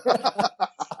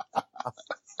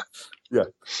 Yeah,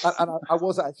 and I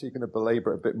was actually going to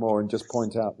belabor it a bit more and just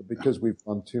point out that because we've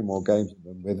won 2 more games than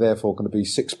them, we're therefore going to be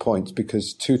 6 points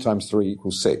because 2 times 3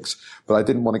 equals 6. But I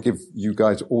didn't want to give you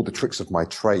guys all the tricks of my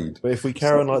trade. But if we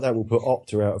carry on like that, we'll put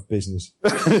Opta out of business.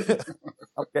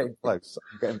 I'm getting close.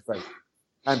 I'm getting close.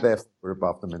 And therefore we're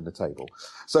above them in the table.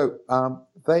 So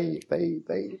they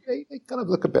kind of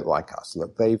look a bit like us.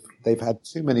 Look, they've had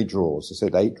too many draws. I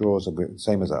said 8 draws are the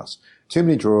same as us. Too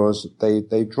many draws.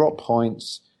 They drop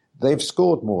points. They've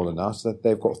scored more than us.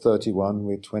 They've got 31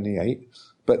 with 28,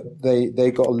 but they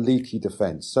got a leaky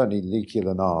defence, certainly leakier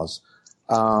than ours.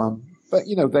 But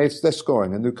you know they're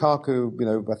scoring, and Lukaku, you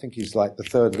know, I think he's like the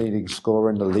 3rd leading scorer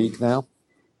in the league now.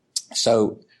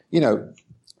 So you know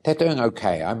they're doing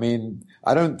okay. I mean,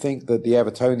 I don't think that the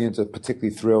Evertonians are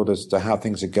particularly thrilled as to how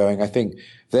things are going. I think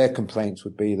their complaints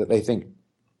would be that they think,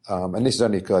 and this is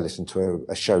only because I listened to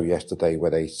a show yesterday where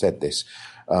they said this.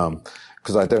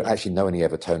 Because I don't actually know any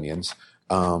Evertonians.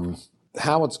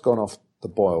 Howard's gone off the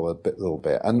boil a little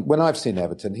bit. And when I've seen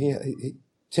Everton,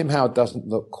 Tim Howard doesn't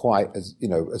look quite as, you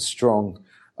know, as strong,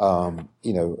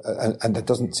 you know, and it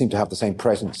doesn't seem to have the same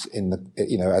presence in the,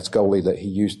 you know, as goalie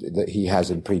that he has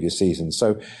in previous seasons.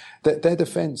 So their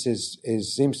defense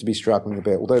seems to be struggling a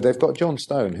bit, although they've got John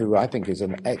Stone, who I think is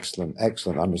an excellent,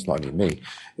 I'm just not only me,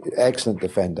 excellent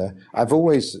defender. I've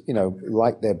always, you know,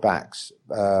 liked their backs.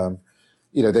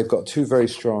 You know, they've got 2 very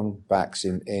strong backs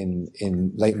in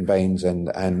Leighton Baines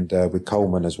and with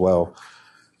Coleman as well.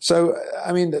 So,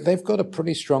 I mean, they've got a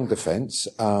pretty strong defence.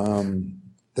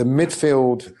 The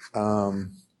midfield,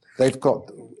 they've got,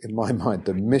 in my mind,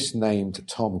 the misnamed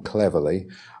Tom Cleverley,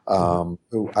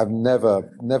 who I've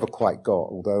never quite got,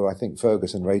 although I think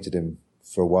Ferguson rated him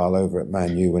for a while over at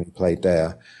Man U when he played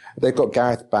there. They've got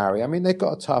Gareth Barry. I mean, they've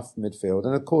got a tough midfield.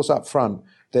 And, of course, up front,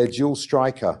 their dual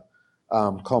striker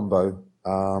combo,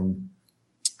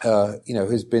 you know,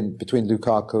 has been between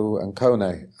Lukaku and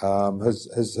Kone,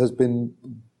 has been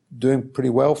doing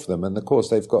pretty well for them. And of course,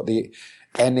 they've got the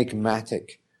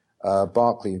enigmatic,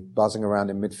 Barkley buzzing around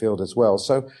in midfield as well.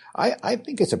 So I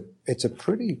think it's a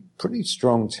pretty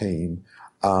strong team.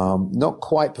 Not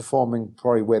quite performing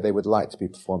probably where they would like to be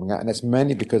performing at. And it's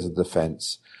mainly because of the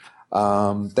defense.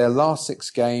 Their last 6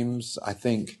 games, I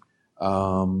think,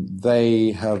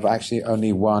 they have actually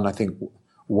only won, I think,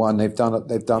 one. They've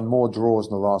done more draws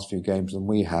in the last few games than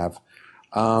we have.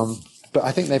 But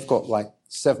I think they've got like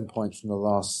 7 points from the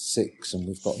last 6 and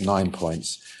we've got 9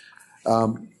 points.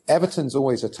 Everton's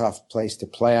always a tough place to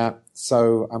play at.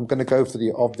 So I'm going to go for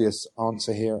the obvious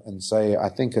answer here and say I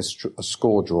think a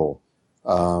score draw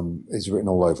is written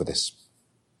all over this.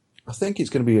 I think it's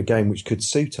going to be a game which could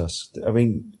suit us. I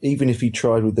mean, even if he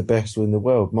tried with the best in the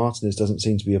world, Martinez doesn't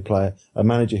seem to be a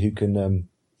manager who can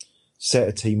set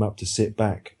a team up to sit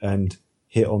back and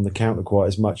hit on the counter quite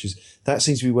as much as that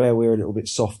seems to be where we're a little bit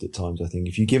soft at times. I think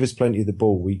if you give us plenty of the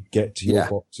ball, we get to your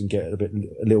box and get a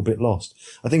little bit lost.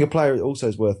 I think a player that also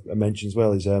is worth a mention as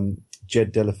well is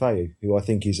Jed Deulofeu, who I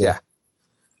think is a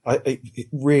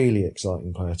really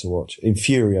exciting player to watch,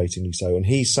 infuriatingly so. And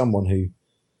he's someone who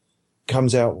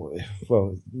comes out,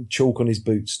 well, chalk on his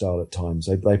boot style at times.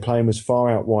 They play him as far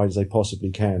out wide as they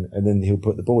possibly can, and then he'll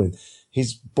put the ball in.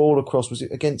 His ball across, was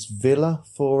it against Villa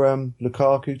for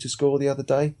Lukaku to score the other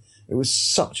day? It was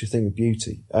such a thing of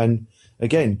beauty. And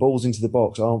again, balls into the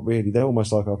box aren't really, they're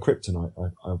almost like our kryptonite,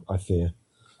 I fear.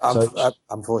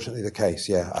 Unfortunately the case,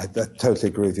 yeah. I totally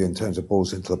agree with you in terms of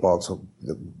balls into the box.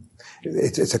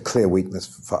 It's a clear weakness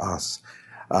for us.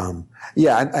 And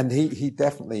he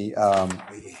definitely,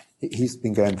 he's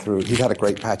been going through, he's had a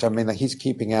great patch. I mean, he's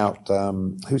keeping out,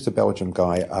 who's the Belgian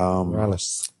guy?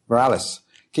 Morales.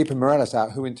 Keeping Morales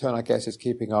out, who in turn, I guess, is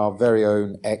keeping our very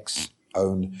own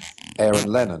ex-own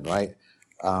Aaron Lennon, right?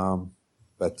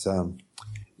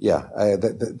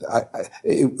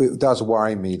 It does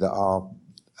worry me that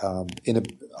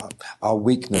our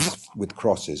weakness with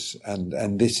crosses,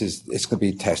 and it's going to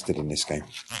be tested in this game.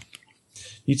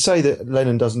 You'd say that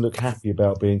Lennon doesn't look happy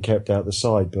about being kept out the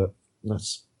side, but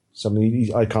that's something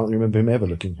I can't remember him ever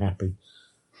looking happy.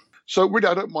 So really,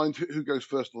 I don't mind who goes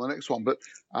first on the next one, but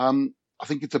I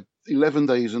think it's 11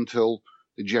 days until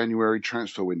the January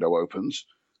transfer window opens.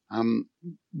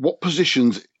 What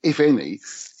positions, if any,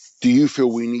 do you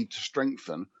feel we need to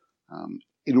strengthen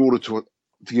in order to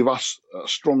give us a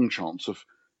strong chance of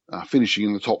finishing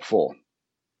in the top 4?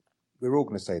 We're all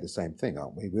going to say the same thing,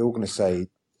 aren't we? We're all going to say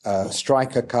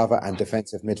striker cover and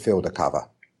defensive midfielder cover.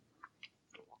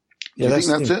 Yeah, do you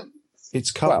think that's it? It's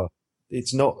cover. Well,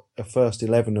 it's not a first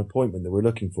 11 appointment that we're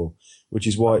looking for, which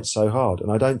is why it's so hard.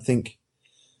 And I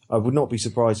I would not be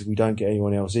surprised if we don't get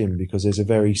anyone else in, because there's a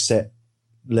very set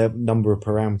number of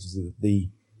parameters that the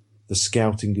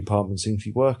scouting department seems to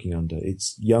be working under.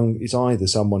 It's either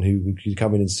someone who could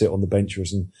come in and sit on the bench for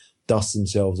us and dust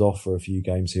themselves off for a few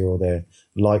games here or there,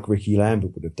 like Ricky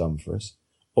Lambert would have done for us,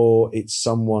 or it's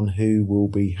someone who will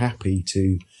be happy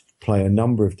to play a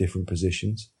number of different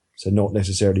positions. So not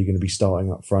necessarily going to be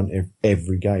starting up front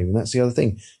every game. And that's the other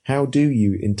thing. How do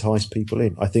you entice people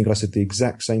in? I think I said the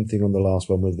exact same thing on the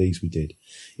last one with these we did.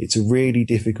 It's a really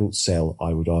difficult sell,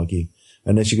 I would argue,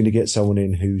 unless you're going to get someone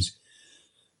in who's,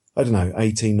 I don't know,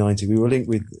 18, 19. We were linked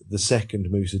with the second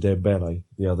Moussa Dembele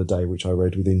the other day, which I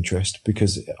read with interest,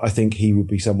 because I think he would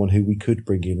be someone who we could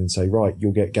bring in and say, right,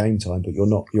 you'll get game time, but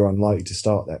you're unlikely to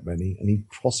start that many, and he'd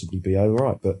possibly be all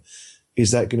right. But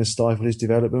is that going to stifle his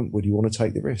development? Would you want to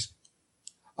take the risk?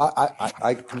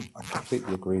 I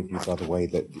completely agree with you, by the way,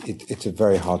 that it's a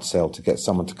very hard sell to get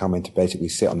someone to come in to basically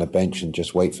sit on the bench and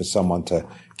just wait for someone to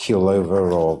keel over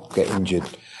or get injured.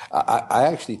 I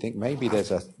actually think maybe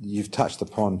you've touched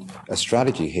upon a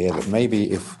strategy here that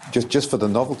maybe if just for the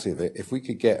novelty of it, if we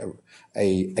could get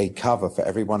a cover for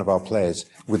every one of our players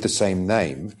with the same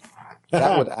name,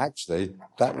 that would actually,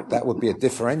 that would be a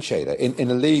differentiator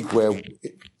in a league where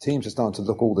teams are starting to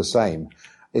look all the same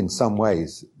in some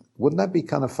ways. Wouldn't that be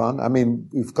kind of fun? I mean,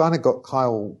 we've kind of got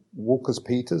Kyle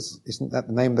Walker-Peters. Isn't that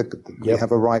the name that we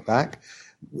have a right back?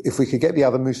 If we could get the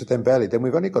other Moussa Dembele, then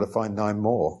we've only got to find 9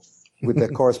 more with their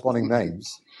corresponding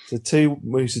names. So 2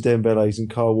 Moussa Dembeles and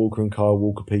Kyle Walker and Kyle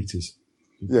Walker-Peters.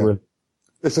 Yeah. Brilliant.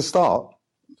 It's a start.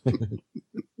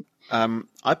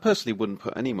 I personally wouldn't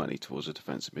put any money towards a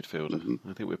defensive midfielder. Mm-hmm.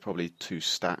 I think we're probly too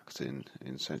stacked in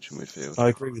central midfield. I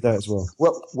agree with that as well.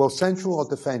 Well, central or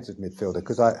defensive midfielder?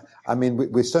 Because I mean,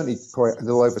 we're certainly probably a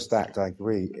little overstacked. I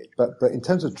agree, but in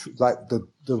terms of the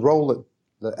role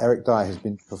that Eric Dyer has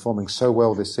been performing so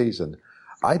well this season,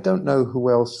 I don't know who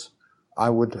else I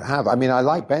would have. I mean, I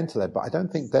like Bentaleb, but I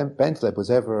don't think Bentaleb was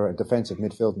ever a defensive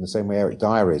midfielder in the same way Eric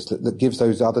Dyer is. That gives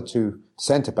those other 2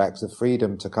 centre backs the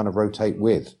freedom to kind of rotate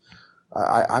with.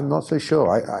 I'm not so sure.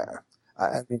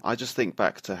 I mean, I just think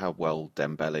back to how well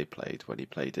Dembele played when he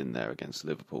played in there against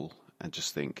Liverpool, and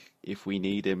just think if we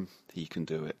need him, he can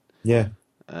do it. Yeah.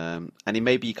 And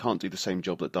maybe he can't do the same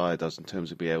job that Dyer does in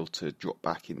terms of being able to drop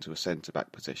back into a centre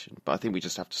back position. But I think we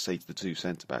just have to say to the 2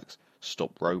 centre backs,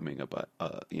 stop roaming about,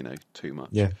 too much.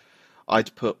 Yeah.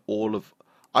 I'd put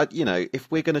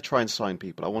if we're going to try and sign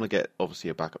people, I want to get obviously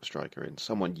a backup striker in,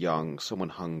 someone young, someone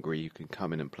hungry who can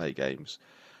come in and play games.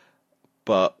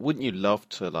 But wouldn't you love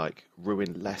to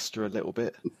ruin Leicester a little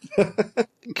bit?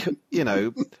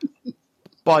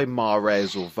 Buy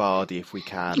Mahrez or Vardy if we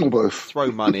can. Or both.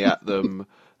 Throw money at them.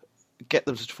 Get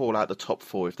them to fall out the top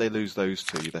 4. If they lose those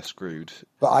 2, they're screwed.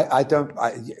 But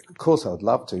of course, I would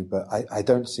love to, but I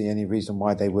don't see any reason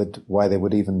why they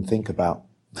would even think about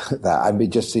that. I mean,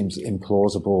 it just seems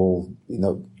implausible.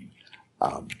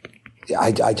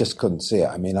 I just couldn't see it.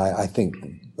 I mean, I think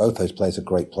both those players are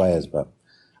great players, but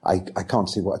I can't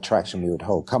see what attraction we would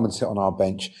hold. Come and sit on our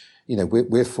bench.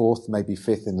 We're 4th, maybe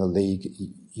 5th in the league.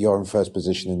 You're in first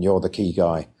position and you're the key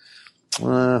guy.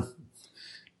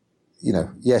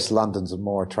 Yes, London's a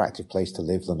more attractive place to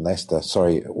live than Leicester.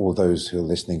 Sorry, all those who are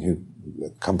listening who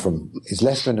come from... Is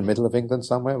Leicester in the middle of England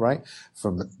somewhere, right?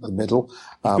 From the middle.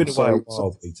 It's been a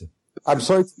while, Peter. I'm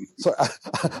sorry.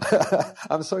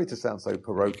 I'm sorry to sound so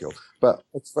parochial, but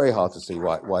it's very hard to see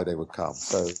why they would come.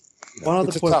 So, one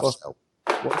other point,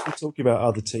 whilst we're talking about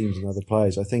other teams and other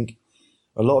players, I think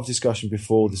a lot of discussion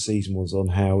before the season was on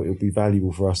how it would be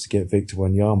valuable for us to get Victor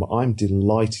Wanyama. I'm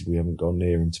delighted we haven't gone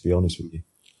near him, to be honest with you.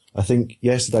 I think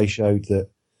yesterday showed that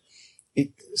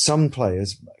some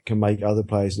players can make other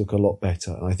players look a lot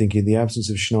better. And I think in the absence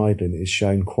of Schneiderlin, it's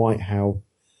shown quite how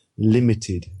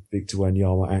limited Victor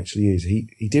Wanyama actually is.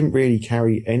 He didn't really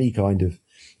carry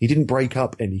he didn't break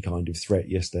up any kind of threat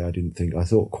yesterday, I didn't think. I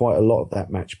thought quite a lot of that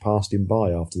match passed him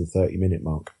by after the 30-minute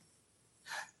mark.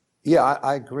 Yeah,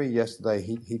 I agree. Yesterday,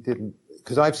 he didn't,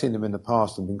 because I've seen him in the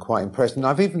past and been quite impressed. And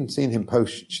I've even seen him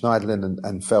post Schneiderlin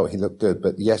and felt he looked good.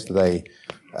 But yesterday,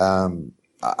 I'm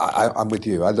with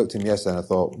you. I looked at him yesterday and I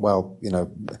thought, well,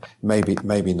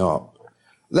 maybe not.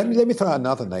 Let me throw out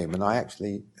another name. And I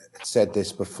actually said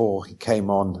this before he came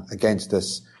on against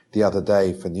us the other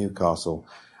day for Newcastle.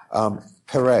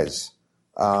 Perez.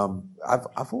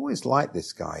 I've always liked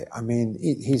this guy. I mean,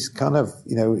 he's kind of,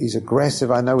 he's aggressive.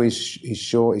 I know he's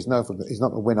short. He's not going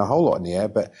to win a whole lot in the air,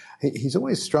 but he's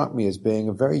always struck me as being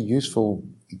a very useful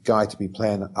guy to be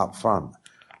playing up front.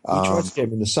 He tried to get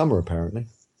him in the summer, apparently.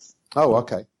 Oh,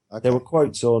 okay. There were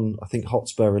quotes on, I think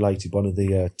Hotspur related, one of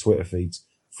the Twitter feeds,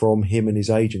 from him and his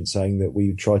agent saying that we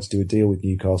would try to do a deal with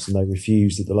Newcastle and they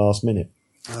refused at the last minute.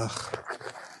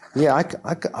 Yeah,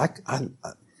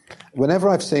 whenever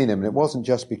I've seen him, and it wasn't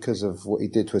just because of what he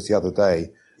did to us the other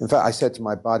day. In fact, I said to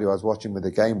my buddy who I was watching with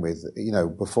the game with,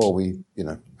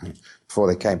 before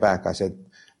they came back, I said,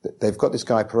 they've got this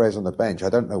guy Perez on the bench. I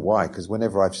don't know why, because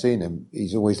whenever I've seen him,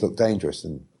 he's always looked dangerous.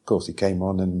 And of course, he came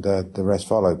on, and the rest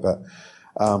followed. But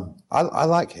I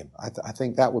like him. I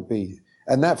think that would be,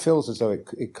 and that feels as though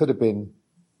it could have been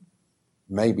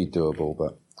maybe doable.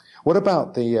 But what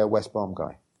about the West Brom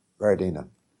guy, Berardino?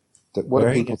 What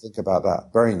do people think about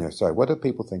that? Berardino, sorry. What do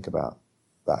people think about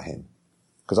him?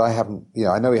 Because I haven't,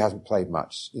 I know he hasn't played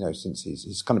much, since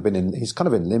he's kind of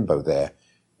in limbo there.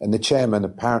 And the chairman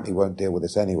apparently won't deal with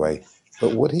this anyway.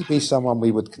 But would he be someone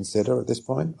we would consider at this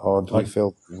point? Or do we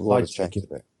feel what has changed a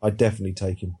bit? I'd definitely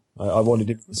take him. I wanted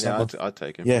him. Yeah, I'd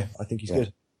take him. Yeah, I think he's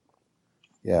good.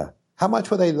 Yeah. How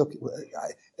much were they looking?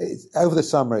 Over the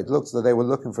summer, it looks that they were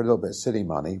looking for a little bit of silly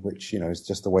money, which, is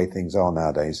just the way things are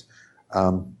nowadays.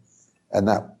 And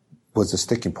that was the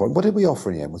sticking point. What did we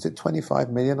offer him? Was it 25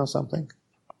 million or something?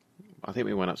 I think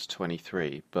we went up to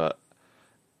 23,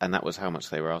 and that was how much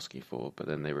they were asking for, but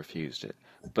then they refused it.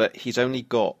 But he's only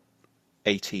got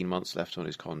 18 months left on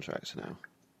his contract now.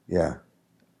 Yeah.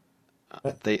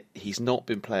 He's not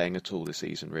been playing at all this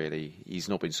season, really. He's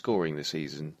not been scoring this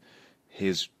season.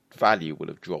 His value will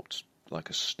have dropped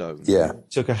like a stone. Yeah.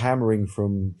 Took a hammering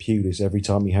from Pulis every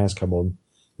time he has come on.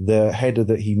 The header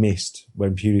that he missed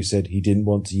when Pulis said he didn't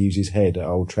want to use his head at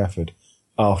Old Trafford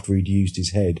after he'd used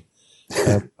his head.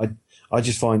 I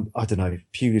just find, I don't know,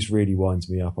 Pulis really winds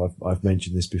me up. I've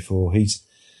mentioned this before.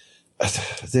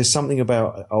 There's something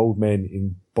about old men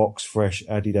in box fresh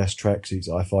Adidas tracksuits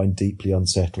I find deeply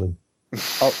unsettling.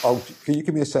 Can you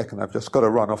give me a second? I've just got to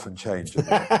run off and change.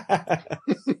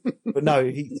 But no,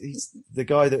 he's the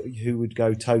guy who would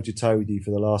go toe to toe with you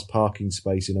for the last parking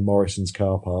space in a Morrison's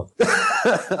car park.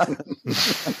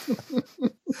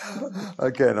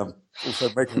 Again, I'm also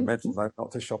making mention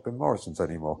not to shop in Morrison's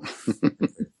anymore.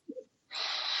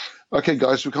 Okay,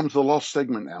 guys, we come to the last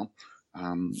segment now,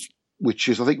 which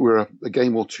is, I think we're a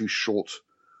game or two short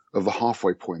of the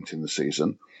halfway point in the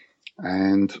season.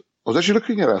 And I was actually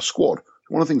looking at our squad.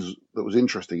 One of the things that was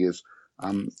interesting is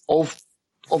of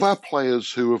our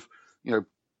players who have,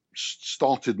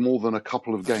 started more than a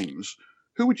couple of games,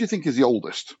 who would you think is the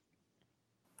oldest?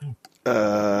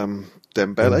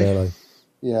 Dembele.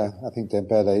 Yeah, I think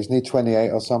Dembele. Isn't he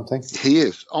 28 or something? He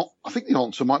is. I think the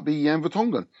answer might be Jan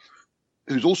Vertonghen,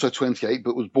 who's also 28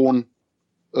 but was born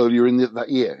earlier in that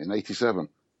year, in 87.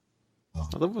 I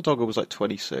thought Vertonghen was like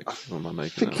 26. Or am I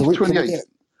making that? 28.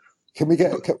 Can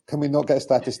we not get a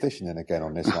statistician in again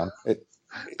on this one?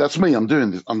 That's me. I'm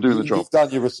doing this. I'm doing the job. You've done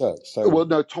your research. So. Well,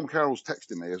 no, Tom Carroll's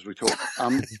texting me as we talk.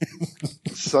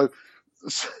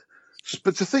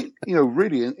 But to think,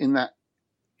 really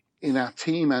in our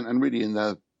team and really in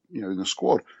the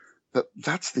squad,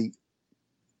 that's the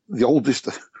oldest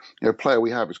player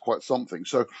we have is quite something.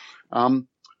 So, what I'm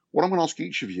going to ask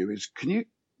each of you is, can you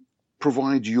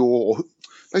provide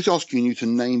basically asking you to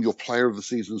name your player of the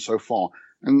season so far,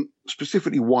 and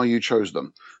specifically why you chose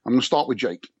them. I'm going to start with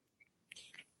Jake.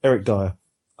 Eric Dyer.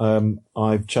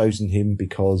 I've chosen him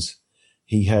because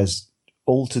he has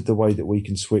altered the way that we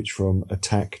can switch from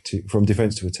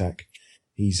defence to attack.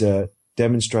 He's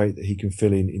demonstrated that he can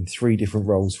fill in 3 different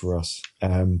roles for us.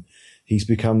 He's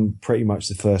become pretty much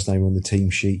the first name on the team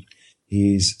sheet.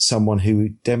 He is someone who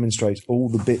demonstrates all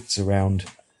the bits around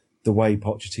the way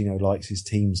Pochettino likes his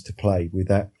teams to play, with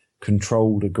that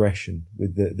controlled aggression,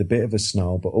 with the bit of a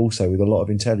snarl, but also with a lot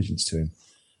of intelligence to him.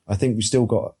 I think we've still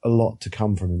got a lot to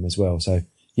come from him as well. So,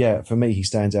 yeah, for me, he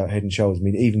stands out head and shoulders. I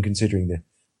mean, even considering the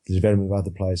development of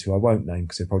other players who I won't name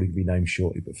because they'll probably be named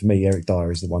shortly. But for me, Eric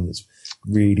Dyer is the one that's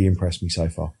really impressed me so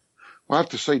far. Well, I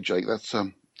have to say, Jake, that's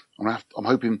I'm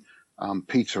hoping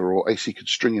Peter or AC could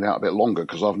string it out a bit longer,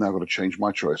 because I've now got to change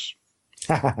my choice.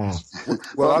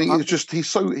 Well, I mean,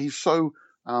 he's so.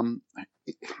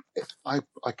 I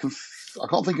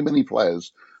can't think of any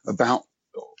players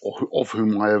of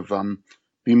whom I have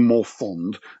been more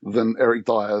fond than Eric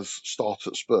Dyer's start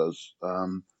at Spurs.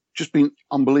 Just been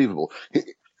unbelievable.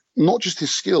 Not just his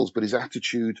skills, but his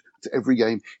attitude to every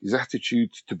game, his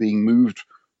attitude to being moved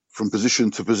from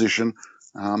position to position.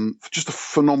 Just a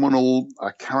phenomenal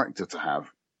character to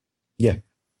have. Yeah.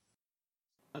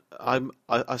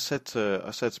 I said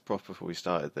to Prof before we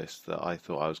started this that I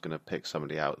thought I was going to pick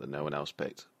somebody out that no one else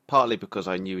picked. Partly because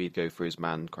I knew he'd go for his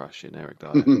man crush in Eric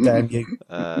Dyer. Damn you.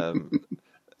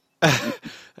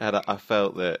 And I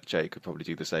felt that Jake could probably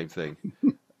do the same thing.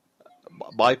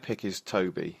 My pick is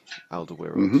Toby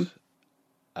Alderweireld.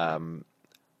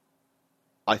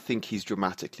 I think he's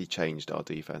dramatically changed our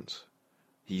defense.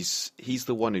 He's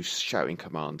the one who's shouting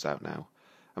commands out now.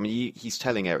 I mean, he's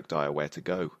telling Eric Dyer where to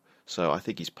go. So I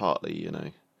think he's partly,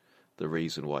 the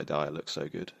reason why Dyer looks so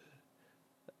good.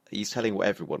 He's telling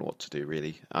everyone what to do,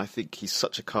 really. I think he's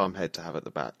such a calm head to have at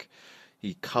the back.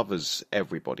 He covers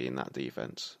everybody in that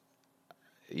defence.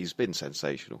 He's been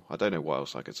sensational. I don't know what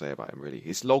else I could say about him, really.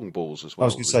 His long balls as well. I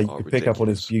was going to say, you could pick up on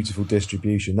his beautiful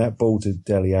distribution. That ball to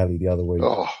Dele Alli the other week.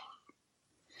 Oh.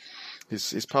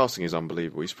 His passing is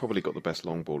unbelievable. He's probably got the best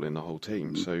long ball in the whole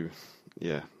team. So,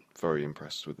 yeah, very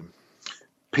impressed with him.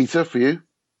 Peter, for you?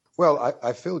 Well,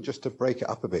 I feel, just to break it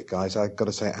up a bit, guys, I've got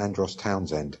to say Andros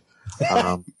Townsend.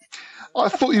 I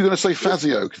thought you were going to say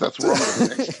Fazio, because that's what I'm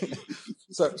going to say.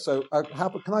 So,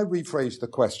 can I rephrase the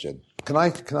question? Can I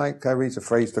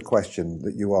rephrase the question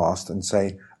that you asked and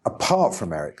say, apart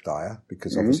from Eric Dyer,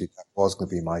 because obviously that was going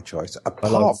to be my choice,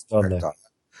 apart from Eric Dyer,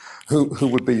 who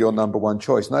would be your number one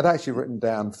choice? And I'd actually written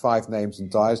down 5 names,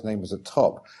 and Dyer's name was at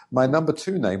top. My number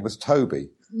 2 name was Toby.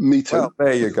 Me too. Well,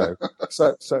 there you go.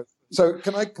 So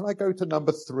can I go to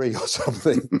number 3 or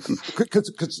something?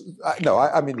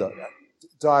 I mean, look,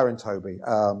 Dyer and Toby,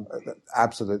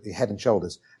 absolutely head and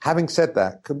shoulders. Having said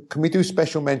that, can we do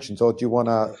special mentions, or do you want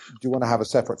to have a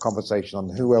separate conversation on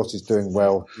who else is doing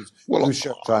well, who's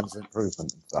showing signs of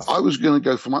improvement and stuff? I was going to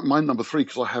go for my number 3,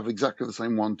 because I have exactly the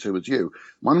same 1, 2 as you.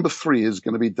 My number 3 is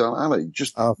going to be Dele Alli,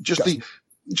 just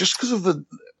because of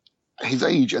his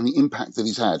age and the impact that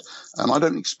he's had. And I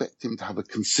don't expect him to have a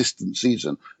consistent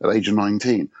season at age of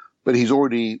 19, but he's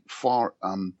already far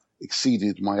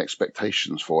exceeded my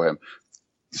expectations for him,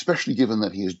 especially given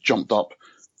that he has jumped up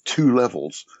 2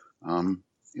 levels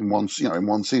in one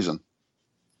season.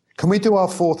 Can we do our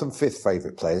 4th and 5th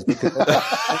favourite players? Because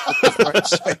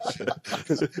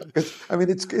I mean,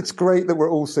 it's great that we're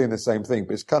all seeing the same thing,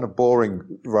 but it's kind of boring,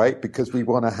 right? Because we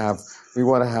want to have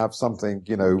something,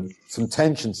 some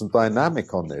tension, some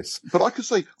dynamic on this. But I could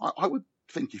say, I would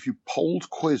think if you polled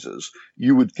quizzes,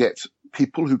 you would get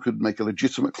people who could make a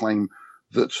legitimate claim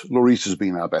that Lloris has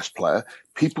been our best player,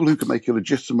 people who can make a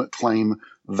legitimate claim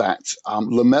that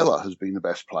Lamela has been the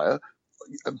best player,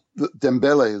 that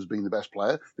Dembele has been the best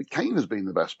player, that Kane has been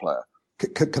the best player.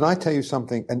 Can I tell you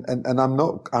something? And I'm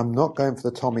not going for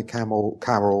the Tommy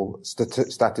Carroll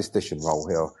statistician role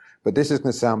here, but this is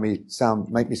going to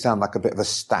make me sound like a bit of a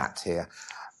stat here.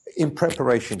 In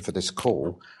preparation for this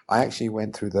call, I actually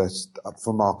went through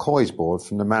from our COYS board,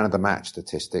 from the man of the match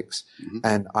statistics,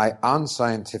 and I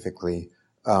unscientifically,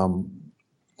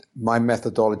 my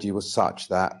methodology was such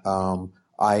that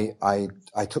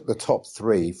I took the top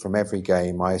 3 from every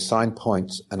game. I assigned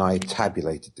points and I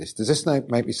tabulated this. Does this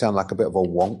make me sound like a bit of a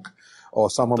wonk,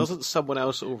 or someone? Doesn't someone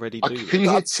else already do that?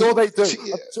 I'm sure they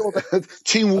do.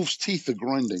 Team Wolf's teeth are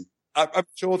grinding. I'm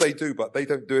sure they do, but they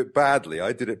don't do it badly.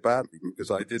 I did it badly because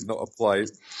I did not apply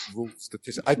rule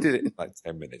statistics. I did it in like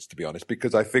 10 minutes, to be honest,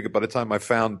 because I figured by the time I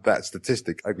found that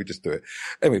statistic, I could just do it.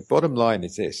 Anyway, bottom line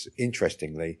is this,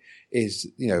 interestingly, is,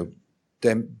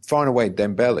 far and away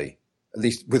Dembele, at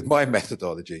least with my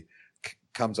methodology,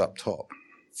 comes up top,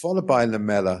 followed by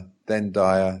Lamela, then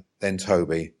Dyer, then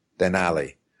Toby, then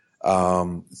Ali,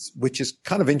 which is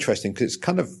kind of interesting because it's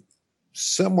kind of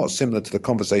somewhat similar to the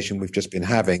conversation we've just been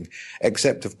having,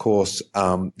 except, of course,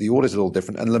 the order's a little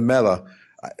different. And Lamela,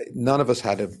 none of us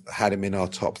had him in our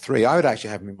top 3. I would actually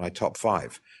have him in my top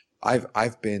 5. I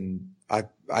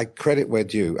credit where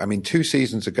due. I mean, 2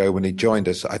 seasons ago when he joined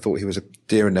us, I thought he was a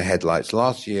deer in the headlights.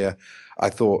 Last year, I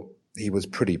thought he was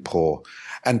pretty poor.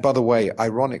 And by the way,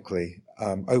 ironically,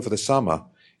 over the summer,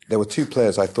 there were 2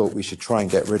 players I thought we should try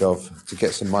and get rid of to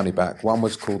get some money back. One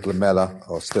was called Lamela,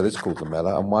 or still is called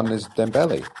Lamela, and one is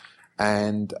Dembele.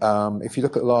 And if you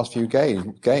look at the last few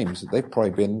games, they've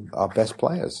probably been our best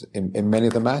players in many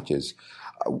of the matches.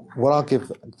 What I'll give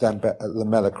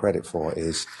Lamela credit for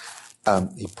is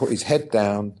he put his head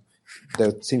down.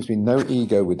 There seems to be no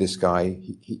ego with this guy.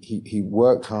 He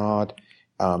worked hard.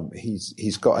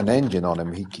 He's got an engine on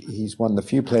him. He's one of the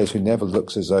few players who never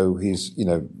looks as though he's,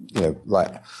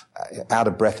 like out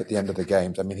of breath at the end of the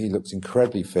games. I mean, he looks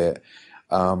incredibly fit.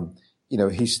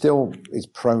 He still is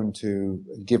prone to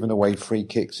giving away free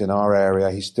kicks in our area.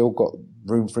 He's still got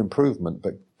room for improvement,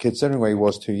 but considering where he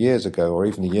was 2 years ago or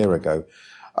even a year ago,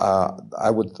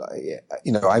 I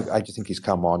just think he's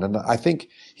come on. And I think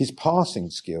his passing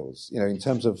skills, in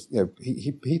terms of,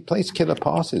 he plays killer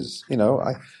passes.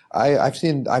 I've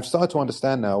started to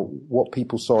understand now what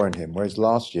people saw in him, whereas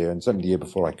last year and certainly the year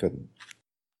before I couldn't.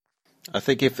 I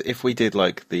think if we did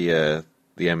like the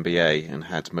NBA and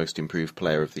had Most Improved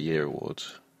Player of the Year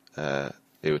awards,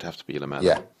 it would have to be Lamela.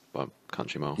 Yeah. by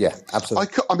country mile. Yeah,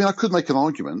 absolutely. I could make an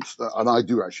argument, and I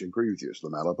do actually agree with you,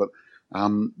 Lamella, but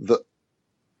that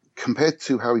compared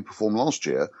to how he performed last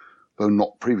year, though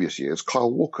not previous years,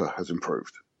 Kyle Walker has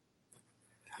improved.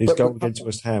 His goal against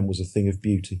West Ham was a thing of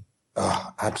beauty.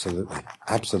 Oh, absolutely.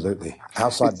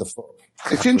 Outside the foot.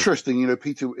 It's interesting,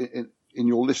 Peter, in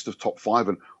your list of top 5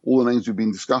 and all the names we've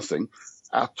been discussing,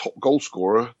 our top goal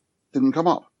scorer didn't come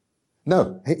up.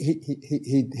 No,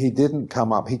 he didn't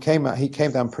come up. He came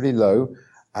down pretty low.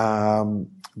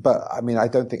 But I mean, I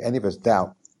don't think any of us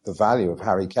doubt the value of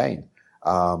Harry Kane.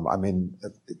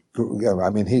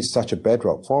 He's such a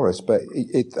bedrock for us, but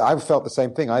I felt the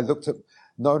same thing. I looked at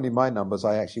not only my numbers,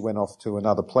 I actually went off to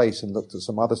another place and looked at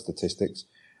some other statistics,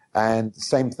 and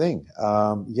same thing.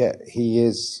 He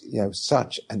is,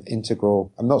 such an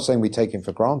integral. I'm not saying we take him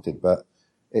for granted, but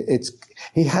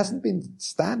he hasn't been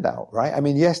standout, right? I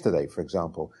mean, yesterday, for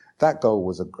example, that goal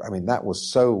was that was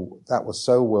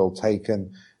so well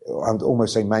taken. I'd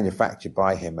almost say manufactured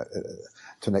by him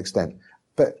to an extent.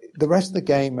 But the rest of the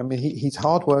game, I mean, he's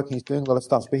hardworking, he's doing a lot of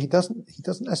stuff, but he doesn't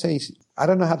necessarily, I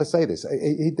don't know how to say this.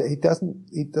 He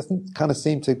doesn't kind of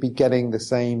seem to be getting the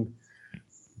same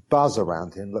buzz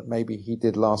around him that maybe he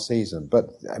did last season. But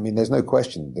I mean, there's no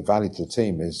question the value to the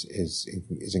team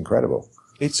is incredible.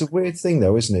 It's a weird thing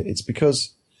though, isn't it? It's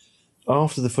because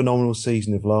after the phenomenal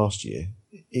season of last year,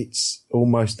 it's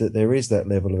almost that there is that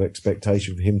level of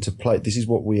expectation for him to play. This is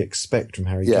what we expect from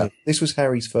Harry Kane. This was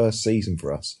Harry's first season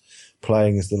for us,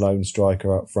 playing as the lone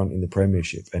striker up front in the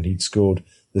Premiership, and he'd scored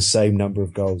the same number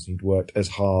of goals. He'd worked as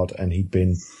hard, and he'd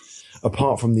been,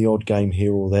 apart from the odd game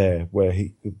here or there where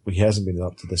he hasn't been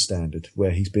up to the standard,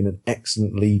 where he's been an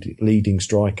excellent leading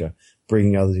striker,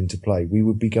 bringing others into play, we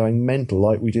would be going mental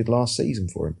like we did last season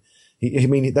for him.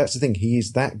 That's the thing. He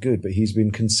is that good, but he's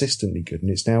been consistently good, and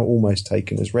it's now almost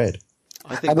taken as read.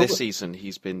 I think this season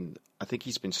he's been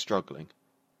struggling.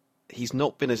 He's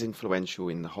not been as influential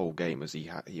in the whole game as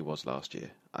he was last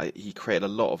year. He created a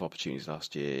lot of opportunities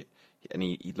last year, and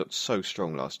he looked so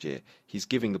strong last year. He's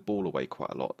giving the ball away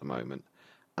quite a lot at the moment,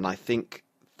 and I think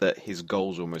that his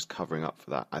goals are almost covering up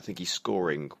for that. I think he's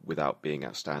scoring without being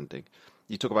outstanding.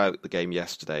 You talk about the game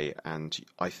yesterday, and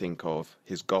I think of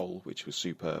his goal, which was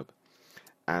superb,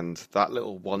 and that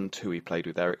little 1-2 he played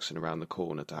with Eriksen around the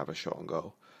corner to have a shot on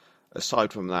goal.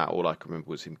 Aside from that, all I can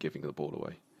remember was him giving the ball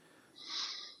away.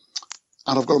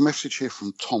 And I've got a message here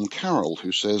from Tom Carroll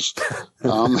who says,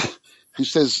 and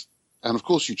of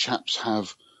course you chaps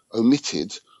have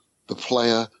omitted the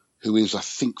player who is, I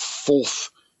think, 4th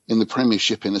in the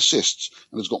Premiership in assists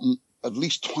and has got at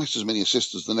least twice as many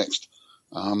assists as the next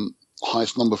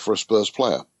highest number for a Spurs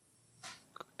player.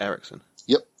 Eriksen?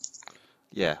 Yep.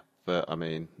 Yeah, but I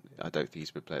mean, I don't think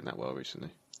he's been playing that well recently.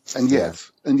 And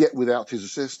yet without his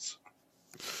assists.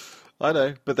 I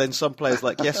know, but then some players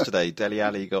like yesterday, Dele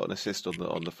Alli got an assist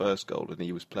on the first goal, and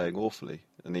he was playing awfully.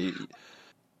 And I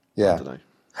don't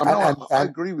know. I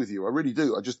agree with you. I really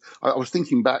do. I was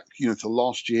thinking back, to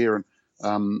last year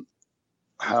and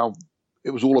how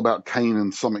it was all about Kane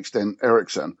and to some extent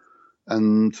Eriksen.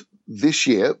 And this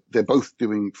year they're both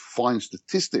doing fine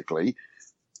statistically,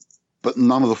 but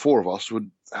none of the 4 of us would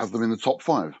have them in the top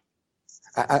 5.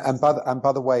 And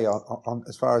by the way, on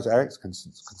as far as Eric's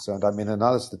concerned, I mean,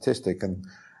 another statistic, and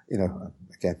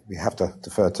again, we have to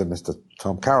defer to Mr.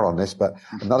 Tom Carroll on this, but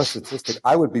another statistic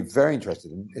I would be very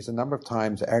interested in is the number of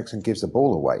times Eriksen gives the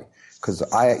ball away. Because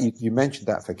you mentioned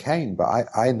that for Kane, but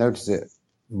I noticed it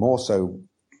more so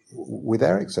with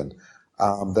Eriksen.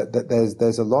 That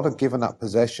there's a lot of given up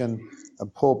possession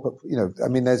and poor. I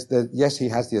mean, yes, he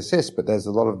has the assist, but there's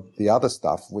a lot of the other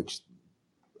stuff which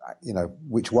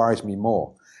worries me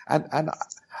more. And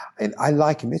I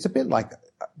like him. It's a bit like,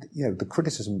 the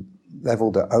criticism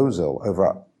leveled at Ozil over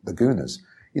at the Gunners.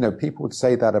 People would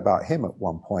say that about him at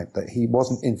one point, that he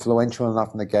wasn't influential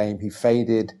enough in the game. He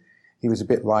faded. He was a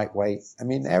bit lightweight. I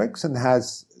mean, Eriksen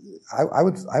has, I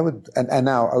would, and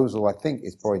now Ozil, I think,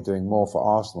 is probably doing more for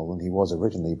Arsenal than he was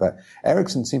originally, but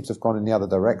Eriksen seems to have gone in the other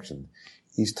direction.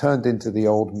 He's turned into the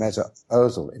old Mesut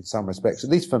Ozil in some respects, at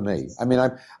least for me. I mean,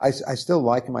 I still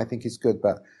like him. I think he's good,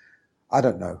 but I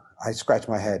don't know. I scratch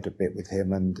my head a bit with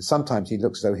him, and sometimes he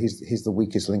looks though he's the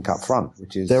weakest link up front,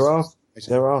 which is there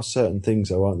are certain things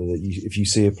though, aren't there, that if you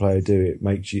see a player do it,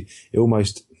 makes you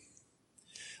almost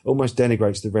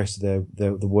denigrates the rest of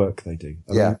the work they do.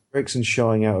 I mean, Eriksen's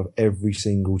shying out of every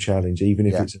single challenge, even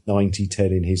if it's a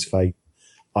 90-10 in his favour.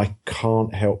 I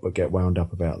can't help but get wound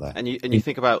up about that. And you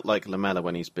think about like Lamella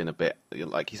when he's been a bit,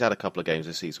 like he's had a couple of games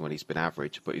this season when he's been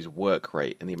average, but his work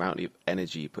rate and the amount of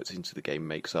energy he puts into the game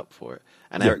makes up for it.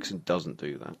 And Eriksen doesn't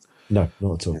do that. No,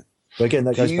 not at all. But again,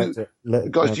 that goes back to...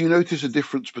 Guys, do you notice a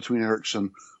difference between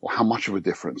Eriksen, or how much of a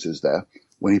difference is there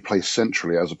when he plays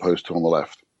centrally as opposed to on the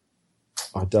left?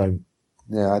 I don't.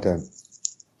 Yeah, I don't.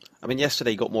 I mean,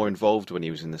 yesterday he got more involved when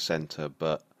he was in the centre,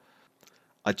 but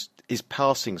his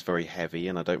passing's very heavy,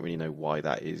 and I don't really know why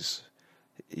that is.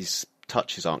 His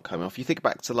touches aren't coming off. You think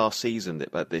back to last season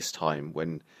at this time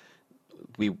when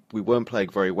we weren't playing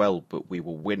very well, but we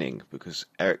were winning because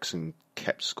Eriksen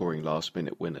kept scoring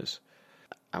last-minute winners,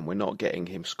 and we're not getting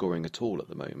him scoring at all at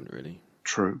the moment, really.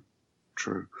 True.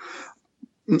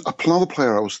 Another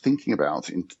player I was thinking about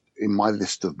in my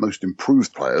list of most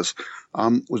improved players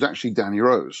was actually Danny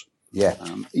Rose. Yeah.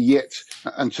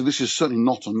 And so this is certainly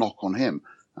not a knock on him,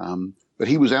 but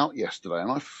he was out yesterday,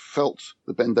 and I felt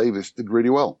that Ben Davies did really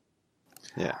well.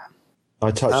 Yeah.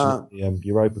 I touched on the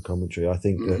Europa commentary. I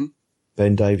think that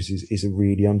Ben Davies is a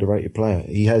really underrated player.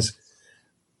 He has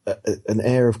an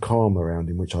air of calm around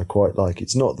him, which I quite like.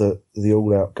 It's not the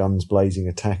all-out guns blazing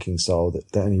attacking style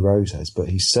that Danny Rose has, but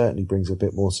he certainly brings a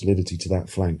bit more solidity to that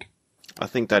flank. I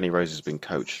think Danny Rose has been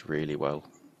coached really well,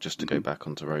 just to go back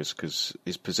onto Rose, because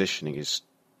his positioning is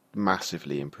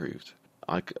massively improved.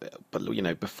 But you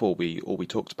know, before all we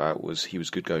talked about was he was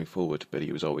good going forward, but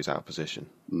he was always out of position.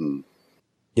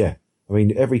 Yeah, I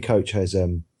mean, every coach has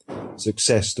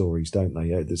success stories, don't they?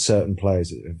 There's certain players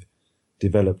that have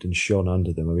developed and shone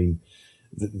under them. I mean,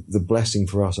 the blessing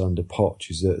for us under Poch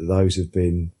is that those have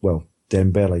been, well,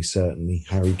 Dembele certainly,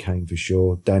 Harry Kane for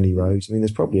sure, Danny Rose. I mean,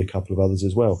 there's probably a couple of others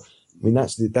as well. I mean,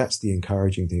 that's the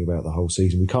encouraging thing about the whole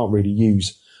season. We can't really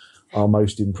use our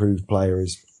most improved player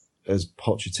as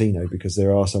Pochettino because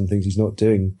there are some things he's not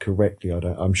doing correctly.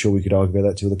 I'm sure we could argue about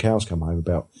that till the cows come home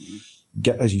about,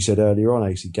 as you said earlier on,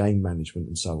 AC game management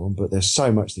and so on. But there's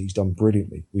so much that he's done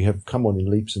brilliantly. We have come on in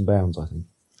leaps and bounds, I think.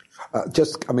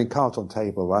 Cards on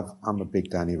table. I'm a big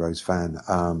Danny Rose fan.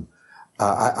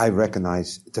 I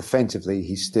recognise defensively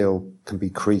he still can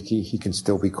be creaky. He can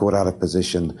still be caught out of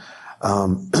position.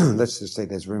 Let's just say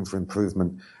there's room for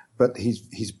improvement. But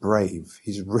he's brave.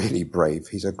 He's really brave.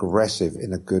 He's aggressive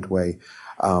in a good way.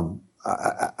 And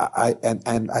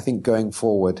I think going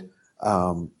forward,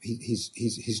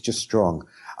 he's just strong.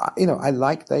 I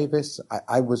like Davis.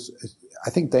 I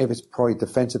think Davis probably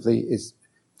defensively is.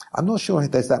 I'm not sure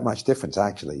there's that much difference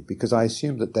actually, because I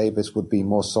assume that Davis would be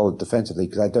more solid defensively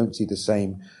because I don't see the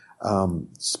same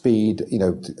speed,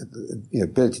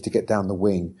 ability to get down the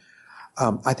wing.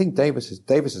 I think Davis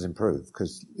has improved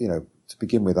because to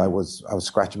begin with I was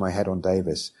scratching my head on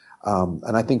Davis,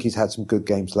 and I think he's had some good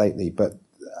games lately. But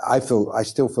I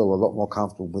still feel a lot more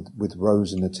comfortable with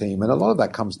Rose in the team, and a lot of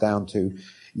that comes down to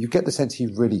you get the sense he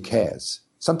really cares.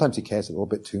 Sometimes he cares a little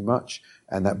bit too much,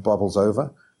 and that bubbles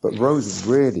over. But Rose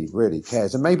really, really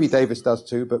cares. And maybe Davis does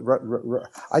too, but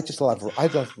I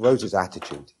love Rose's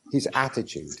attitude. His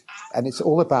attitude. And it's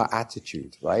all about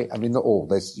attitude, right? I mean, not all.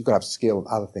 You've got to have skill and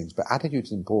other things, but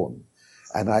attitude's important.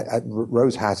 And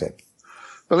Rose has it.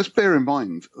 But let's bear in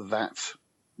mind that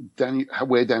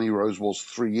where Danny Rose was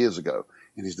 3 years ago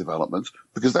in his development,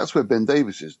 because that's where Ben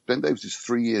Davies is. Ben Davies is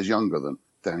 3 years younger than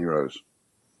Danny Rose.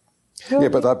 Yeah,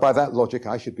 but by that logic,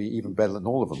 I should be even better than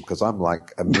all of them because I'm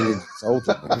like a million years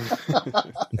older.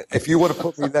 If you want to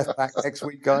put me left back next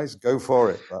week, guys, go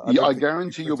for it. I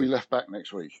guarantee you'll be left back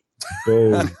next week.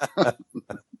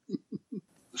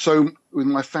 So, with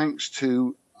my thanks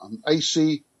to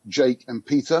AC, Jake, and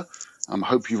Peter, I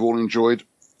hope you've all enjoyed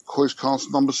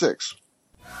Quizcast number 6.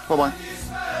 Bye-bye.